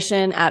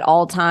circulation at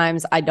all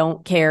times. I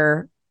don't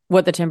care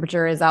what the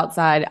temperature is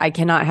outside. I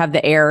cannot have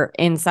the air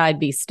inside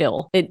be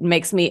still. It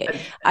makes me,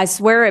 I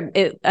swear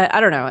I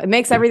don't know. It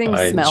makes everything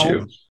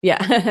smell.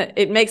 Yeah.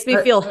 It makes me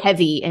feel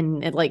heavy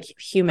and like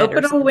humid.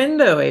 Open a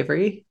window,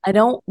 Avery. I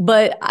don't,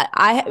 but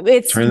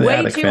it's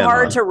way too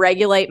hard to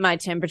regulate my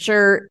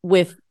temperature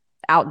with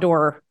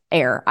outdoor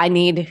air. I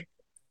need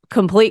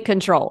complete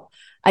control.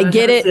 I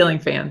get it. Ceiling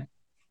fan.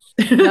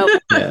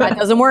 Nope. That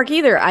doesn't work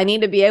either. I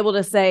need to be able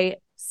to say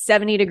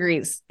 70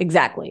 degrees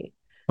exactly.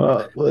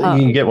 Well,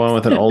 you can get one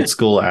with an old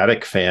school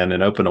attic fan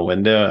and open a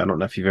window. I don't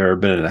know if you've ever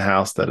been in a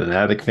house that an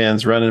attic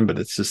fan's running, but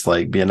it's just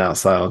like being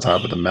outside on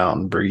top of the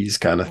mountain breeze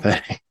kind of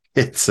thing.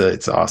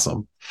 It's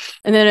awesome.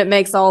 And then it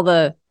makes all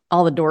the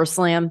doors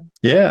slam.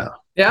 Yeah.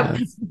 Yeah.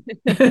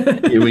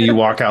 When you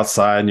walk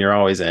outside and you're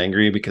always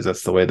angry because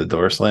that's the way the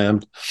door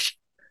slammed.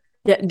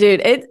 Yeah,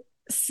 dude.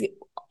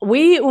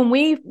 When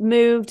we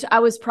moved, I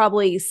was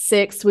probably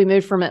 6. We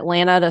moved from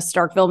Atlanta to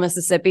Starkville,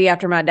 Mississippi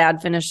after my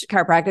dad finished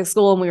chiropractic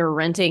school, and we were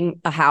renting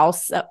a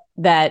house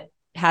that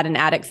had an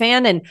attic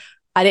fan, and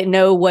I didn't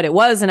know what it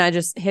was. And I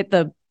just hit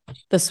the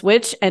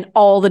switch and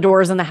all the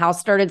doors in the house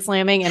started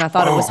slamming, and I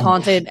thought it was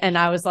haunted. And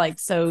I was like,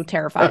 so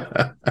terrified.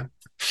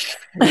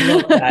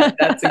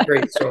 That's a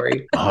great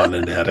story. On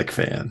an attic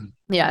fan.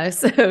 Yeah.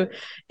 So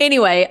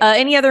anyway,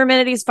 any other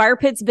amenities? Fire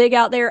pits big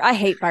out there. I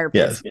hate fire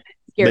pits. Yes.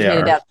 Scares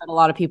me to death, but a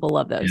lot of people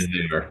love those.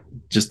 Yeah,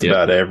 just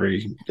about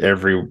every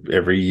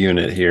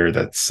unit here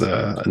that's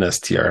an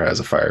STR has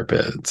a fire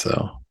pit.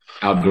 So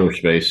outdoor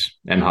space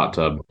and hot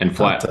tub and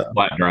flat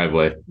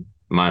driveway.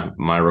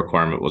 My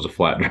requirement was a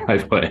flat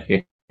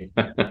driveway.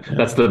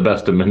 That's the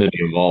best amenity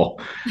of all.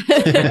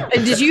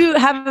 Did you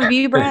have a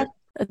view, Brad?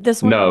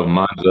 This one? No,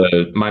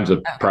 mine's a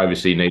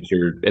privacy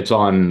nature. It's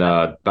on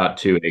about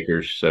 2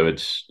 acres, so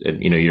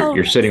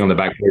you're sitting on the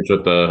back porch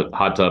with the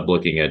hot tub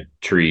looking at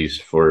trees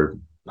for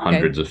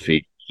hundreds of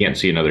feet. You can't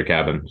see another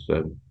cabin.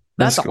 So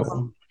that's cool.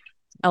 Awesome.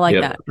 I like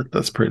that.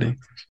 That's pretty.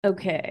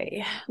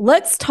 Okay.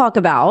 Let's talk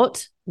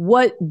about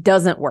what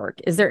doesn't work.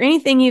 Is there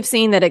anything you've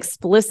seen that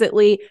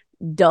explicitly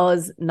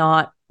does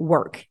not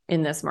work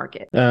in this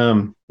market?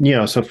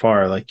 So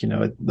far, like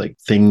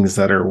things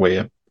that are way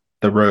up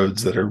the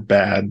roads that are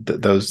bad,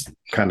 those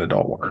kind of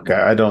don't work.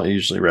 I don't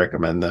usually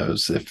recommend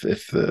those if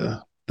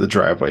the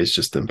driveway is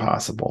just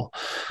impossible.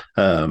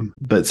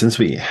 But since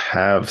we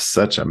have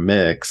such a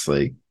mix,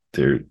 like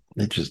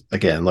it just,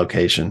 again,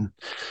 location,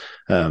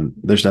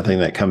 there's nothing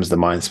that comes to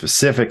mind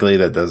specifically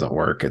that doesn't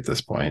work at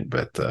this point,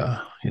 but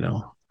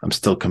I'm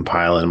still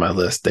compiling my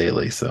list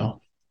daily.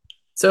 So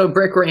a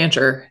brick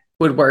rancher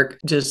would work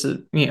just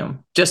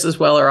as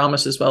well or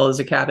almost as well as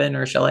a cabin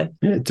or chalet.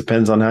 Yeah, it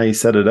depends on how you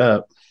set it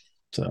up.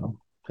 So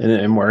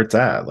and where it's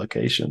at,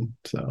 location.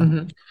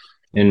 So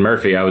in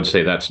Murphy, I would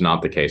say that's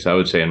not the case. I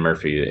would say in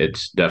Murphy,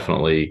 it's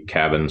definitely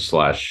cabin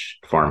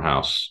 /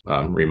 farmhouse,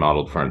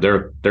 remodeled farm.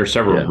 There are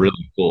several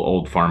really cool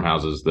old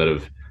farmhouses that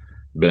have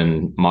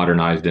been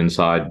modernized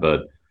inside,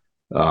 but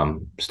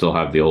still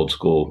have the old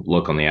school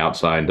look on the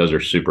outside. Those are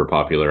super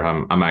popular.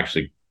 I'm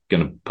actually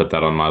going to put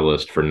that on my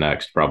list for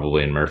next,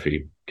 probably in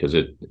Murphy, because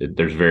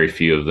there's very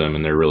few of them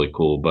and they're really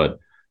cool. But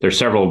there's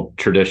several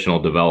traditional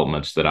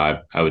developments that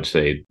I would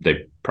say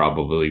they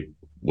probably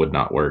would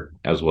not work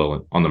as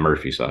well on the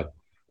Murphy side.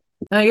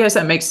 I guess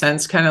that makes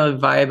sense. Kind of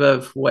the vibe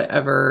of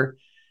whatever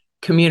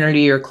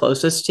community you're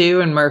closest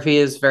to. And Murphy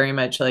is very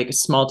much like a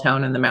small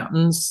town in the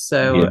mountains.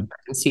 So I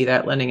can see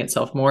that lending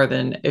itself more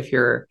than if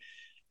you're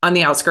on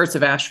the outskirts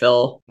of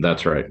Asheville.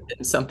 That's right.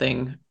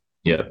 Something.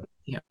 Yeah.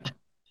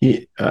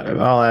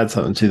 I'll add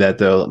something to that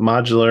though.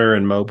 Modular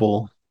and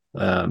mobile,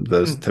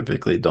 those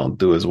typically don't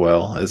do as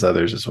well as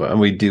others as well. And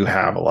we do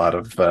have a lot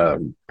of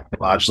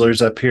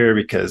modulars up here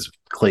because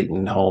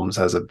Clayton Homes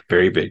has a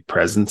very big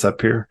presence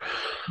up here.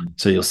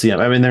 So you'll see them.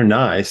 I mean, they're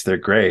nice, they're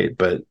great,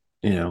 but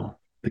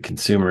the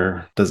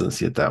consumer doesn't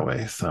see it that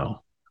way.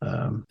 So,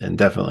 and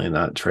definitely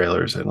not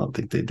trailers. I don't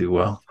think they do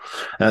well.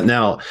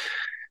 Now,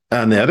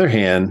 on the other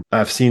hand,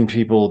 I've seen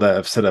people that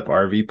have set up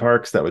RV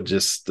parks that would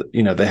just,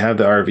 they have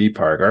the RV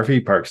park.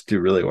 RV parks do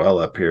really well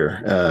up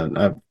here.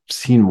 I've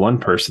seen one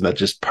person that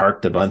just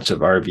parked a bunch of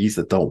RVs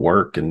that don't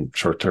work and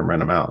short-term rent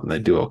them out, and they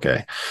do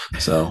okay.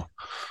 So,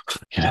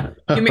 yeah.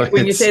 You mean,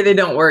 when you say they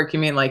don't work, you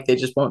mean like they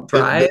just won't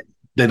drive?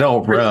 They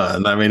don't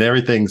run. I mean,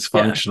 everything's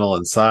functional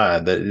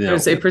inside. That I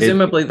would say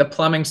presumably the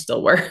plumbing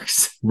still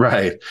works.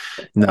 Right.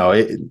 No,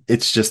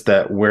 it's just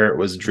that where it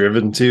was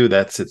driven to,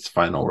 that's its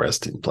final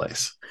resting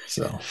place.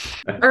 So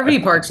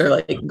RV parks are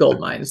like gold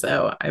mines,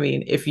 though. I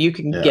mean, if you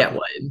can get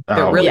one,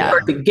 they're really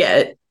hard to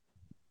get.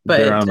 But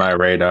they're on my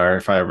radar.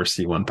 If I ever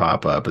see one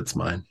pop up, it's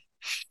mine.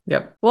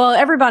 Yep. Well,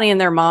 everybody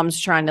and their mom's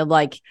trying to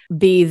like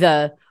be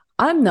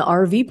I'm the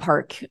RV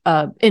park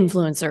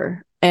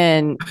influencer,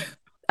 and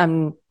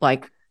I'm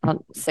like,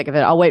 I'm sick of it.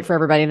 I'll wait for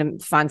everybody to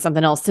find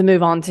something else to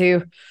move on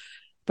to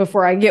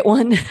before I get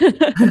one.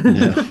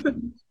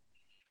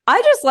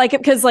 I just like it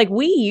because like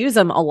we use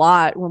them a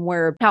lot when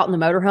we're out in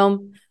the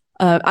motorhome.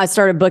 I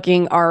started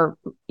booking our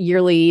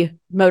yearly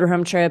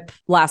motorhome trip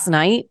last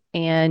night.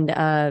 And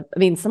I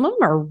mean, some of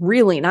them are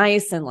really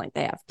nice and like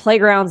they have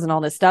playgrounds and all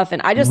this stuff.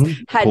 And I just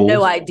had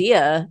no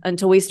idea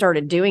until we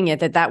started doing it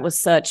that was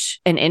such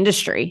an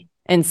industry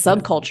and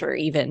subculture.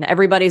 Even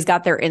everybody's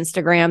got their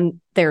Instagram,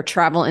 their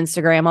travel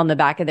Instagram on the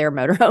back of their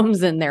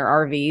motorhomes and their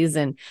RVs.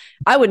 And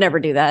I would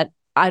never do that.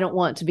 I don't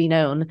want to be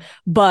known,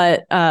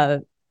 but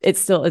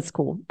it's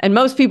cool. And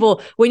most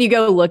people, when you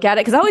go look at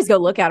it, because I always go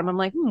look at them, I'm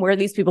like, where have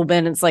these people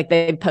been? It's like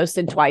they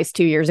posted twice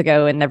 2 years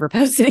ago and never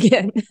posted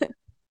again.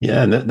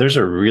 Yeah, and there's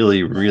a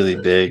really, really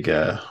big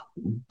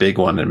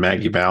one in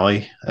Maggie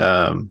Valley.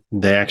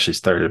 They actually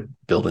started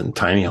building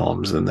tiny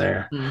homes in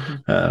there.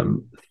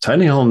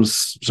 Tiny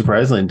homes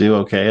surprisingly do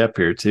okay up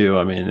here too.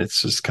 I mean,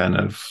 it's just kind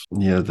of,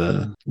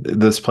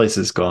 this place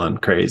has gone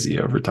crazy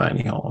over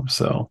tiny homes.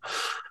 So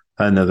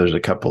I know there's a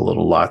couple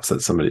little lots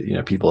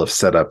that people have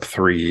set up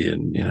 3,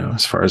 and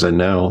as far as I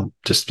know,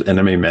 just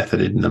enemy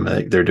methoded in them.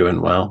 They're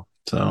doing well.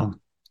 So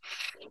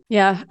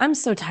yeah, I'm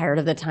so tired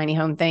of the tiny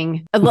home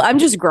thing. I'm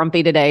just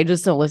grumpy today.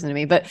 Just don't listen to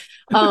me. But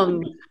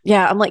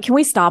yeah, I'm like, can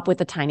we stop with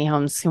the tiny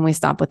homes? Can we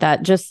stop with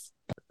that? Just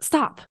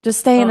stop. Just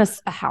stay in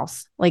a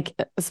house, like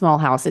a small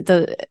house.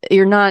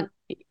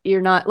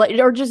 You're not like,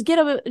 or just get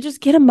a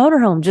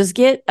motorhome. Just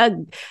get I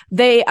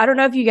don't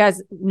know if you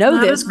guys know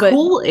this, but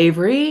cool,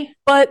 Avery.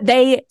 But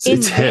they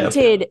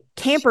invented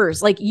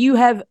campers. Like you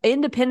have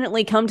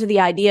independently come to the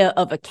idea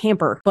of a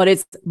camper, but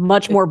it's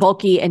much more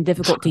bulky and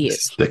difficult to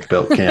use.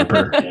 Stick-built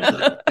camper.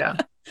 Yeah.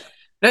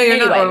 No, you're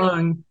not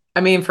wrong.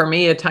 I mean, for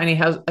me, a tiny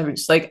house, I mean,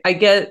 just like I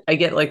get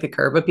like the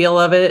curb appeal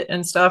of it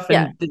and stuff,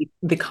 and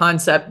the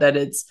concept that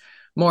it's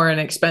more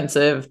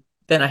inexpensive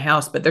than a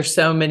house, but there's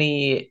so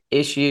many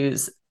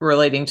issues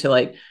relating to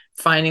like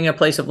finding a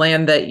place of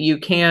land that you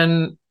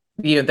can,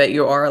 that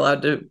you are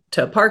allowed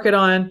to park it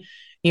on.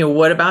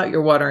 What about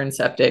your water and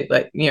septic?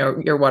 Like,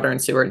 your water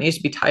and sewer, it needs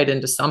to be tied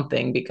into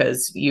something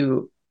because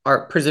you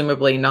are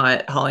presumably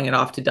not hauling it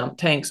off to dump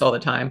tanks all the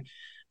time.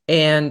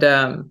 And,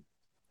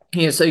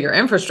 so your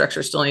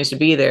infrastructure still needs to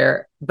be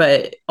there,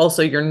 but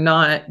also you're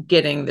not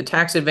getting the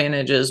tax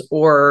advantages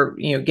or,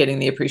 getting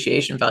the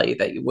appreciation value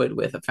that you would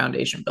with a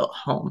foundation built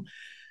home.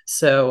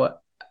 So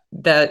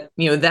that,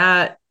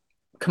 that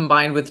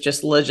combined with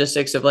just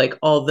logistics of like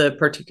all the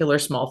particular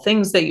small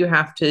things that you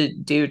have to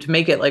do to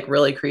make it like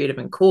really creative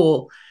and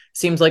cool,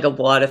 seems like a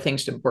lot of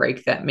things to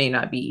break that may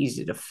not be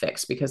easy to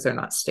fix because they're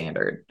not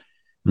standard.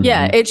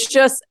 Yeah, it's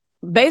just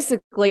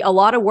basically a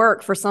lot of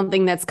work for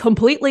something that's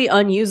completely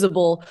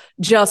unusable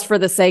just for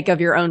the sake of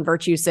your own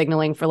virtue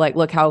signaling for like,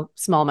 look how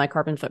small my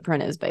carbon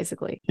footprint is,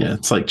 basically. Yeah,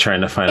 it's like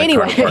trying to find a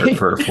car part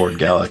for a Ford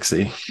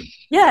Galaxy.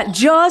 Yeah,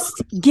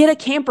 just get a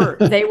camper.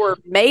 They were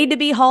made to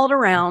be hauled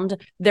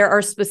around. There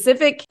are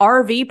specific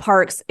RV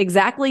parks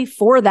exactly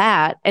for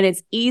that, and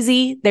it's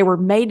easy. They were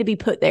made to be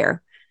put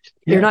there.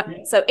 You're not.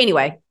 So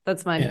anyway,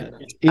 that's my.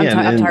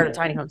 I'm tired of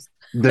tiny homes.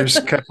 There's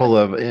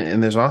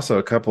there's also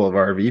a couple of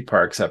RV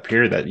parks up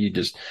here that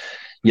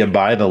you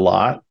buy the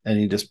lot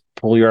and you just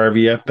pull your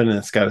RV up and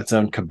it's got its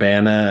own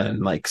cabana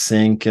and like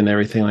sink and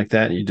everything like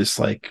that. And you just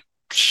like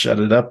shut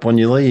it up when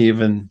you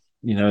leave, and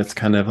it's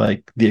kind of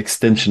like the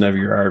extension of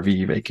your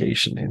RV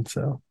vacationing.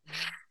 So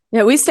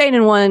yeah, we stayed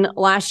in one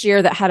last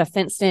year that had a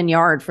fenced-in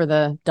yard for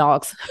the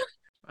dogs.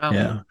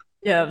 Wow.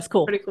 Yeah, it was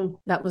cool. Pretty cool.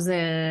 That was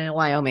in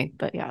Wyoming,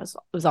 but yeah, it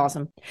was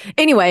awesome.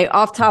 Anyway,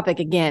 off topic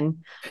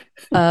again,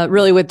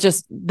 really with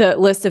just the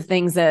list of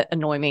things that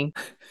annoy me.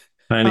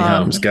 Tiny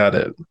homes, got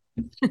it.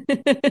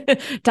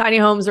 Tiny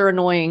homes are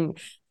annoying.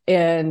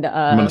 And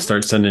I'm going to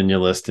start sending you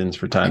listings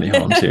for tiny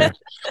homes here.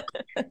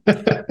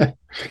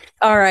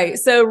 All right.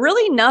 So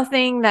really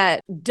nothing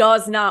that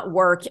does not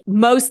work.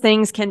 Most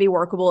things can be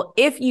workable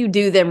if you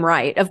do them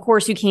right. Of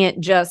course, you can't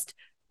just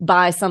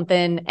buy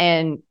something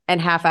and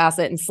half-ass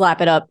it and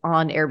slap it up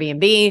on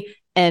Airbnb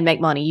and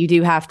make money. You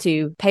do have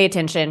to pay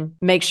attention,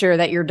 make sure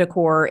that your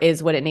decor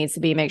is what it needs to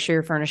be, make sure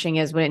your furnishing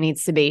is what it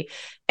needs to be,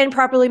 and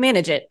properly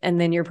manage it. And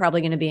then you're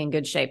probably going to be in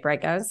good shape,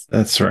 right, guys?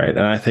 That's right.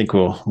 And I think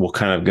we'll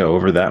kind of go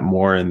over that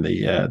more in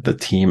the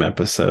team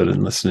episode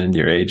and listening to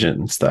your agent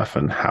and stuff,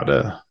 and how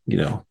to,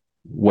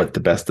 what the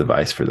best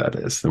advice for that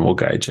is. And we'll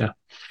guide you.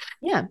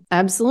 Yeah,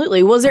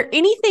 absolutely. Was there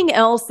anything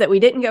else that we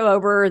didn't go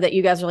over that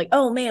you guys are like,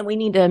 oh man, we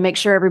need to make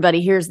sure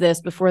everybody hears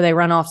this before they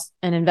run off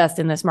and invest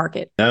in this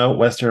market? No,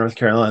 Western North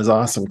Carolina is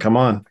awesome. Come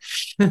on.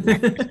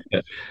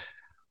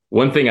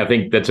 One thing I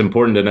think that's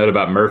important to note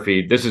about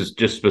Murphy, this is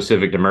just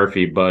specific to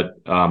Murphy,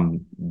 but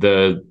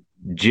the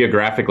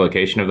geographic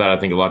location of that, I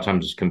think a lot of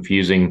times is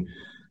confusing,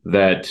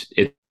 that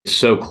it's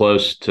so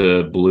close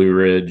to Blue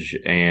Ridge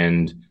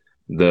and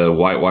the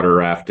whitewater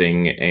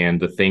rafting and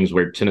the things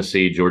where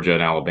Tennessee, Georgia,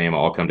 and Alabama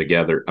all come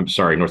together. I'm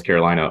sorry, North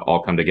Carolina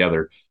all come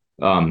together.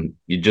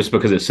 Just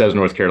because it says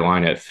North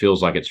Carolina, it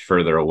feels like it's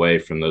further away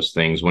from those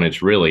things when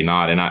it's really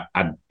not. And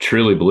I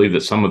truly believe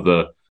that some of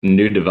the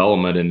new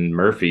development in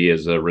Murphy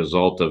is a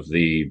result of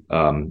the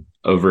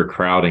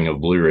overcrowding of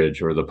Blue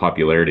Ridge, or the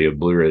popularity of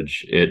Blue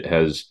Ridge. It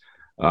has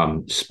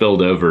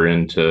spilled over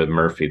into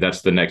Murphy.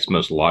 That's the next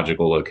most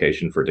logical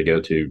location for it to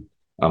go to.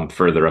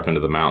 Further up into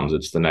the mountains,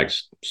 it's the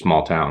next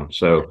small town.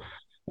 So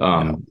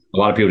a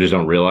lot of people just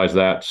don't realize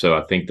that. So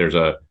I think there's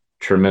a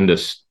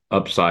tremendous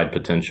upside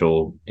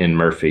potential in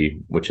Murphy,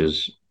 which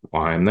is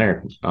why I'm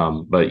there.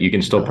 But you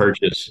can still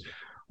purchase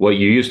what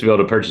you used to be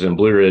able to purchase in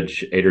Blue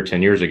Ridge 8 or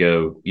 10 years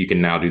ago. You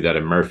can now do that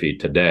in Murphy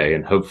today.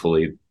 And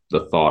hopefully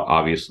the thought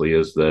obviously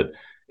is that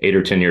 8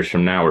 or 10 years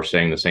from now, we're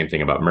saying the same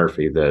thing about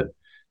Murphy, that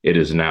it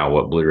is now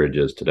what Blue Ridge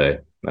is today.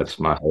 That's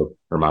my hope,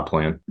 or my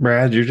plan.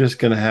 Brad, you're just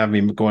going to have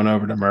me going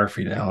over to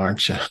Murphy now,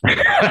 aren't you?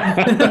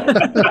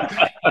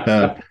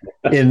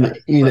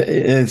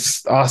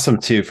 It's awesome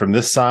too. From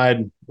this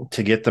side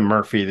to get to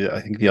Murphy,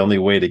 I think the only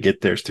way to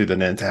get there is through the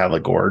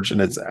Nantahala Gorge,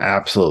 and it's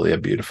absolutely a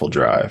beautiful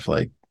drive.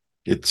 Like,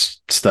 it's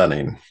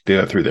stunning to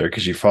go through there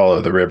because you follow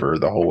the river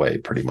the whole way,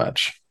 pretty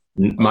much.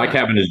 My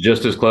cabin is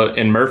just as close.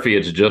 In Murphy,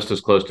 it's just as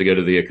close to go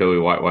to the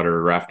Ocoee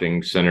Whitewater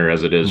Rafting Center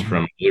as it is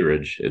from Blue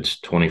Ridge. It's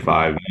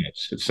 25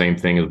 minutes. It's the same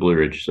thing as Blue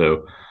Ridge.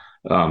 So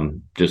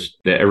just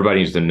that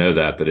everybody needs to know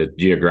that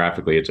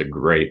geographically, it's a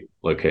great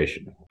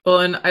location.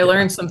 Well, and I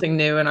learned something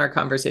new in our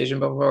conversation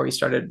before we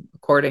started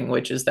recording,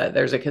 which is that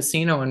there's a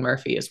casino in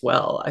Murphy as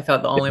well. I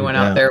thought the only one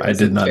out there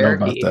was I did not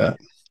Cherokee. know about that.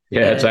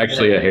 Yeah, it's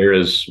actually a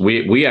Harris.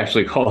 We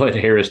actually call it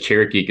Harris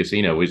Cherokee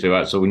Casino. We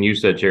say, so when you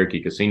said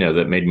Cherokee Casino,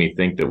 that made me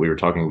think that we were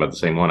talking about the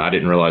same one. I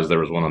didn't realize there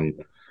was one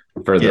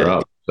further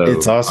up. So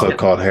it's also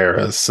called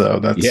Harris, so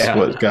that's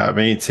what got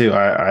me too.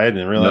 I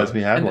didn't realize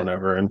we had one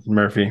over in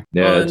Murphy.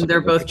 Yeah, well, and they're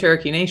both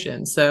Cherokee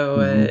Nation,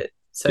 so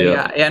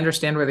yeah, I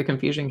understand where the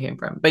confusion came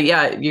from. But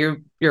yeah,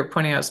 you're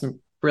pointing out some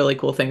really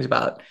cool things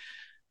about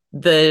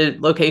the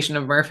location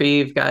of Murphy.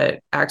 You've got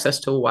access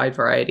to a wide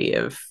variety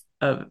of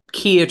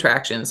key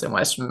attractions in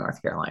Western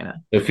North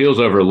Carolina. It feels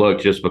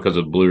overlooked just because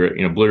of Blue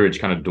Ridge. Blue Ridge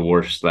kind of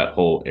dwarfs that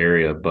whole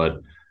area,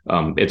 but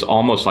it's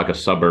almost like a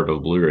suburb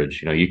of Blue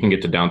Ridge. You can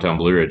get to downtown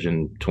Blue Ridge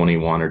in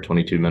 21 or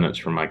 22 minutes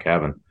from my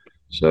cabin.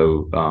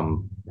 So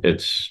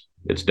it's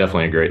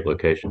definitely a great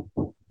location.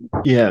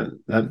 Yeah.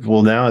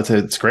 Well, now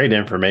it's great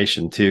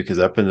information too, because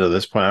up until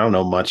this point, I don't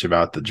know much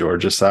about the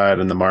Georgia side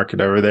and the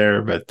market over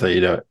there, but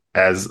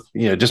as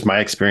just my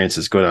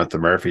experiences going out to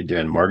Murphy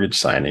doing mortgage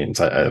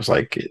signings, I was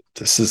like,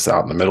 this is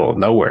out in the middle of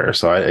nowhere.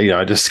 So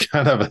I just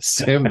kind of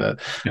assumed that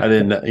I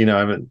didn't, I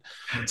haven't,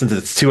 since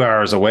it's 2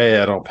 hours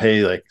away, I don't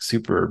pay like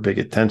super big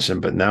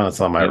attention, but now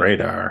it's on my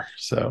radar.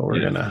 So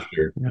we're gonna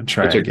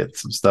try to get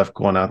some stuff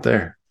going out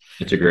there.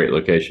 It's a great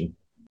location.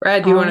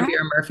 Brad, do you want to be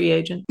our Murphy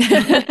agent?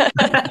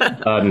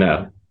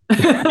 No.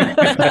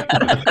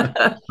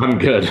 I'm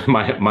good.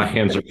 My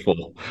hands are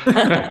full.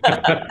 I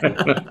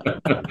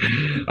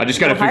just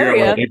got to figure out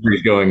where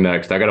Avery's going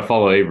next. I got to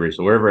follow Avery.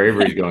 So wherever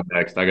Avery's going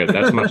next,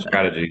 that's my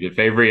strategy. If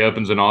Avery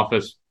opens an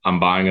office,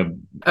 I'm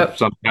buying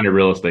some kind of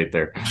real estate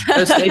there.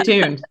 So stay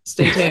tuned.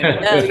 Stay tuned.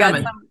 It's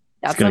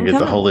going to get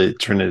the Holy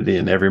Trinity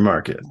in every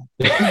market.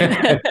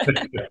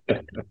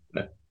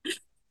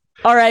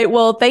 All right.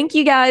 Well, thank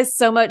you guys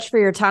so much for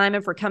your time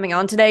and for coming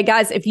on today.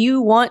 Guys, if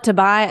you want to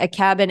buy a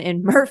cabin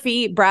in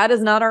Murphy, Brad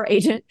is not our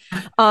agent.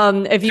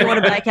 If you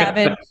want to buy a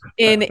cabin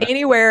in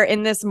anywhere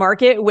in this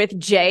market with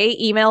Jay,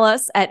 email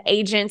us at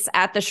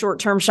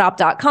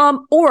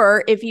agents@theshorttermshop.com.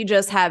 Or if you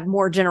just have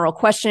more general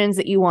questions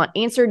that you want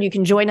answered, you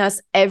can join us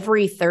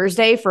every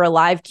Thursday for a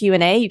live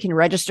Q&A. You can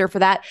register for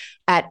that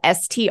at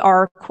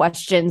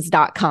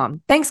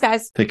strquestions.com. Thanks,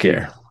 guys. Take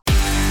care.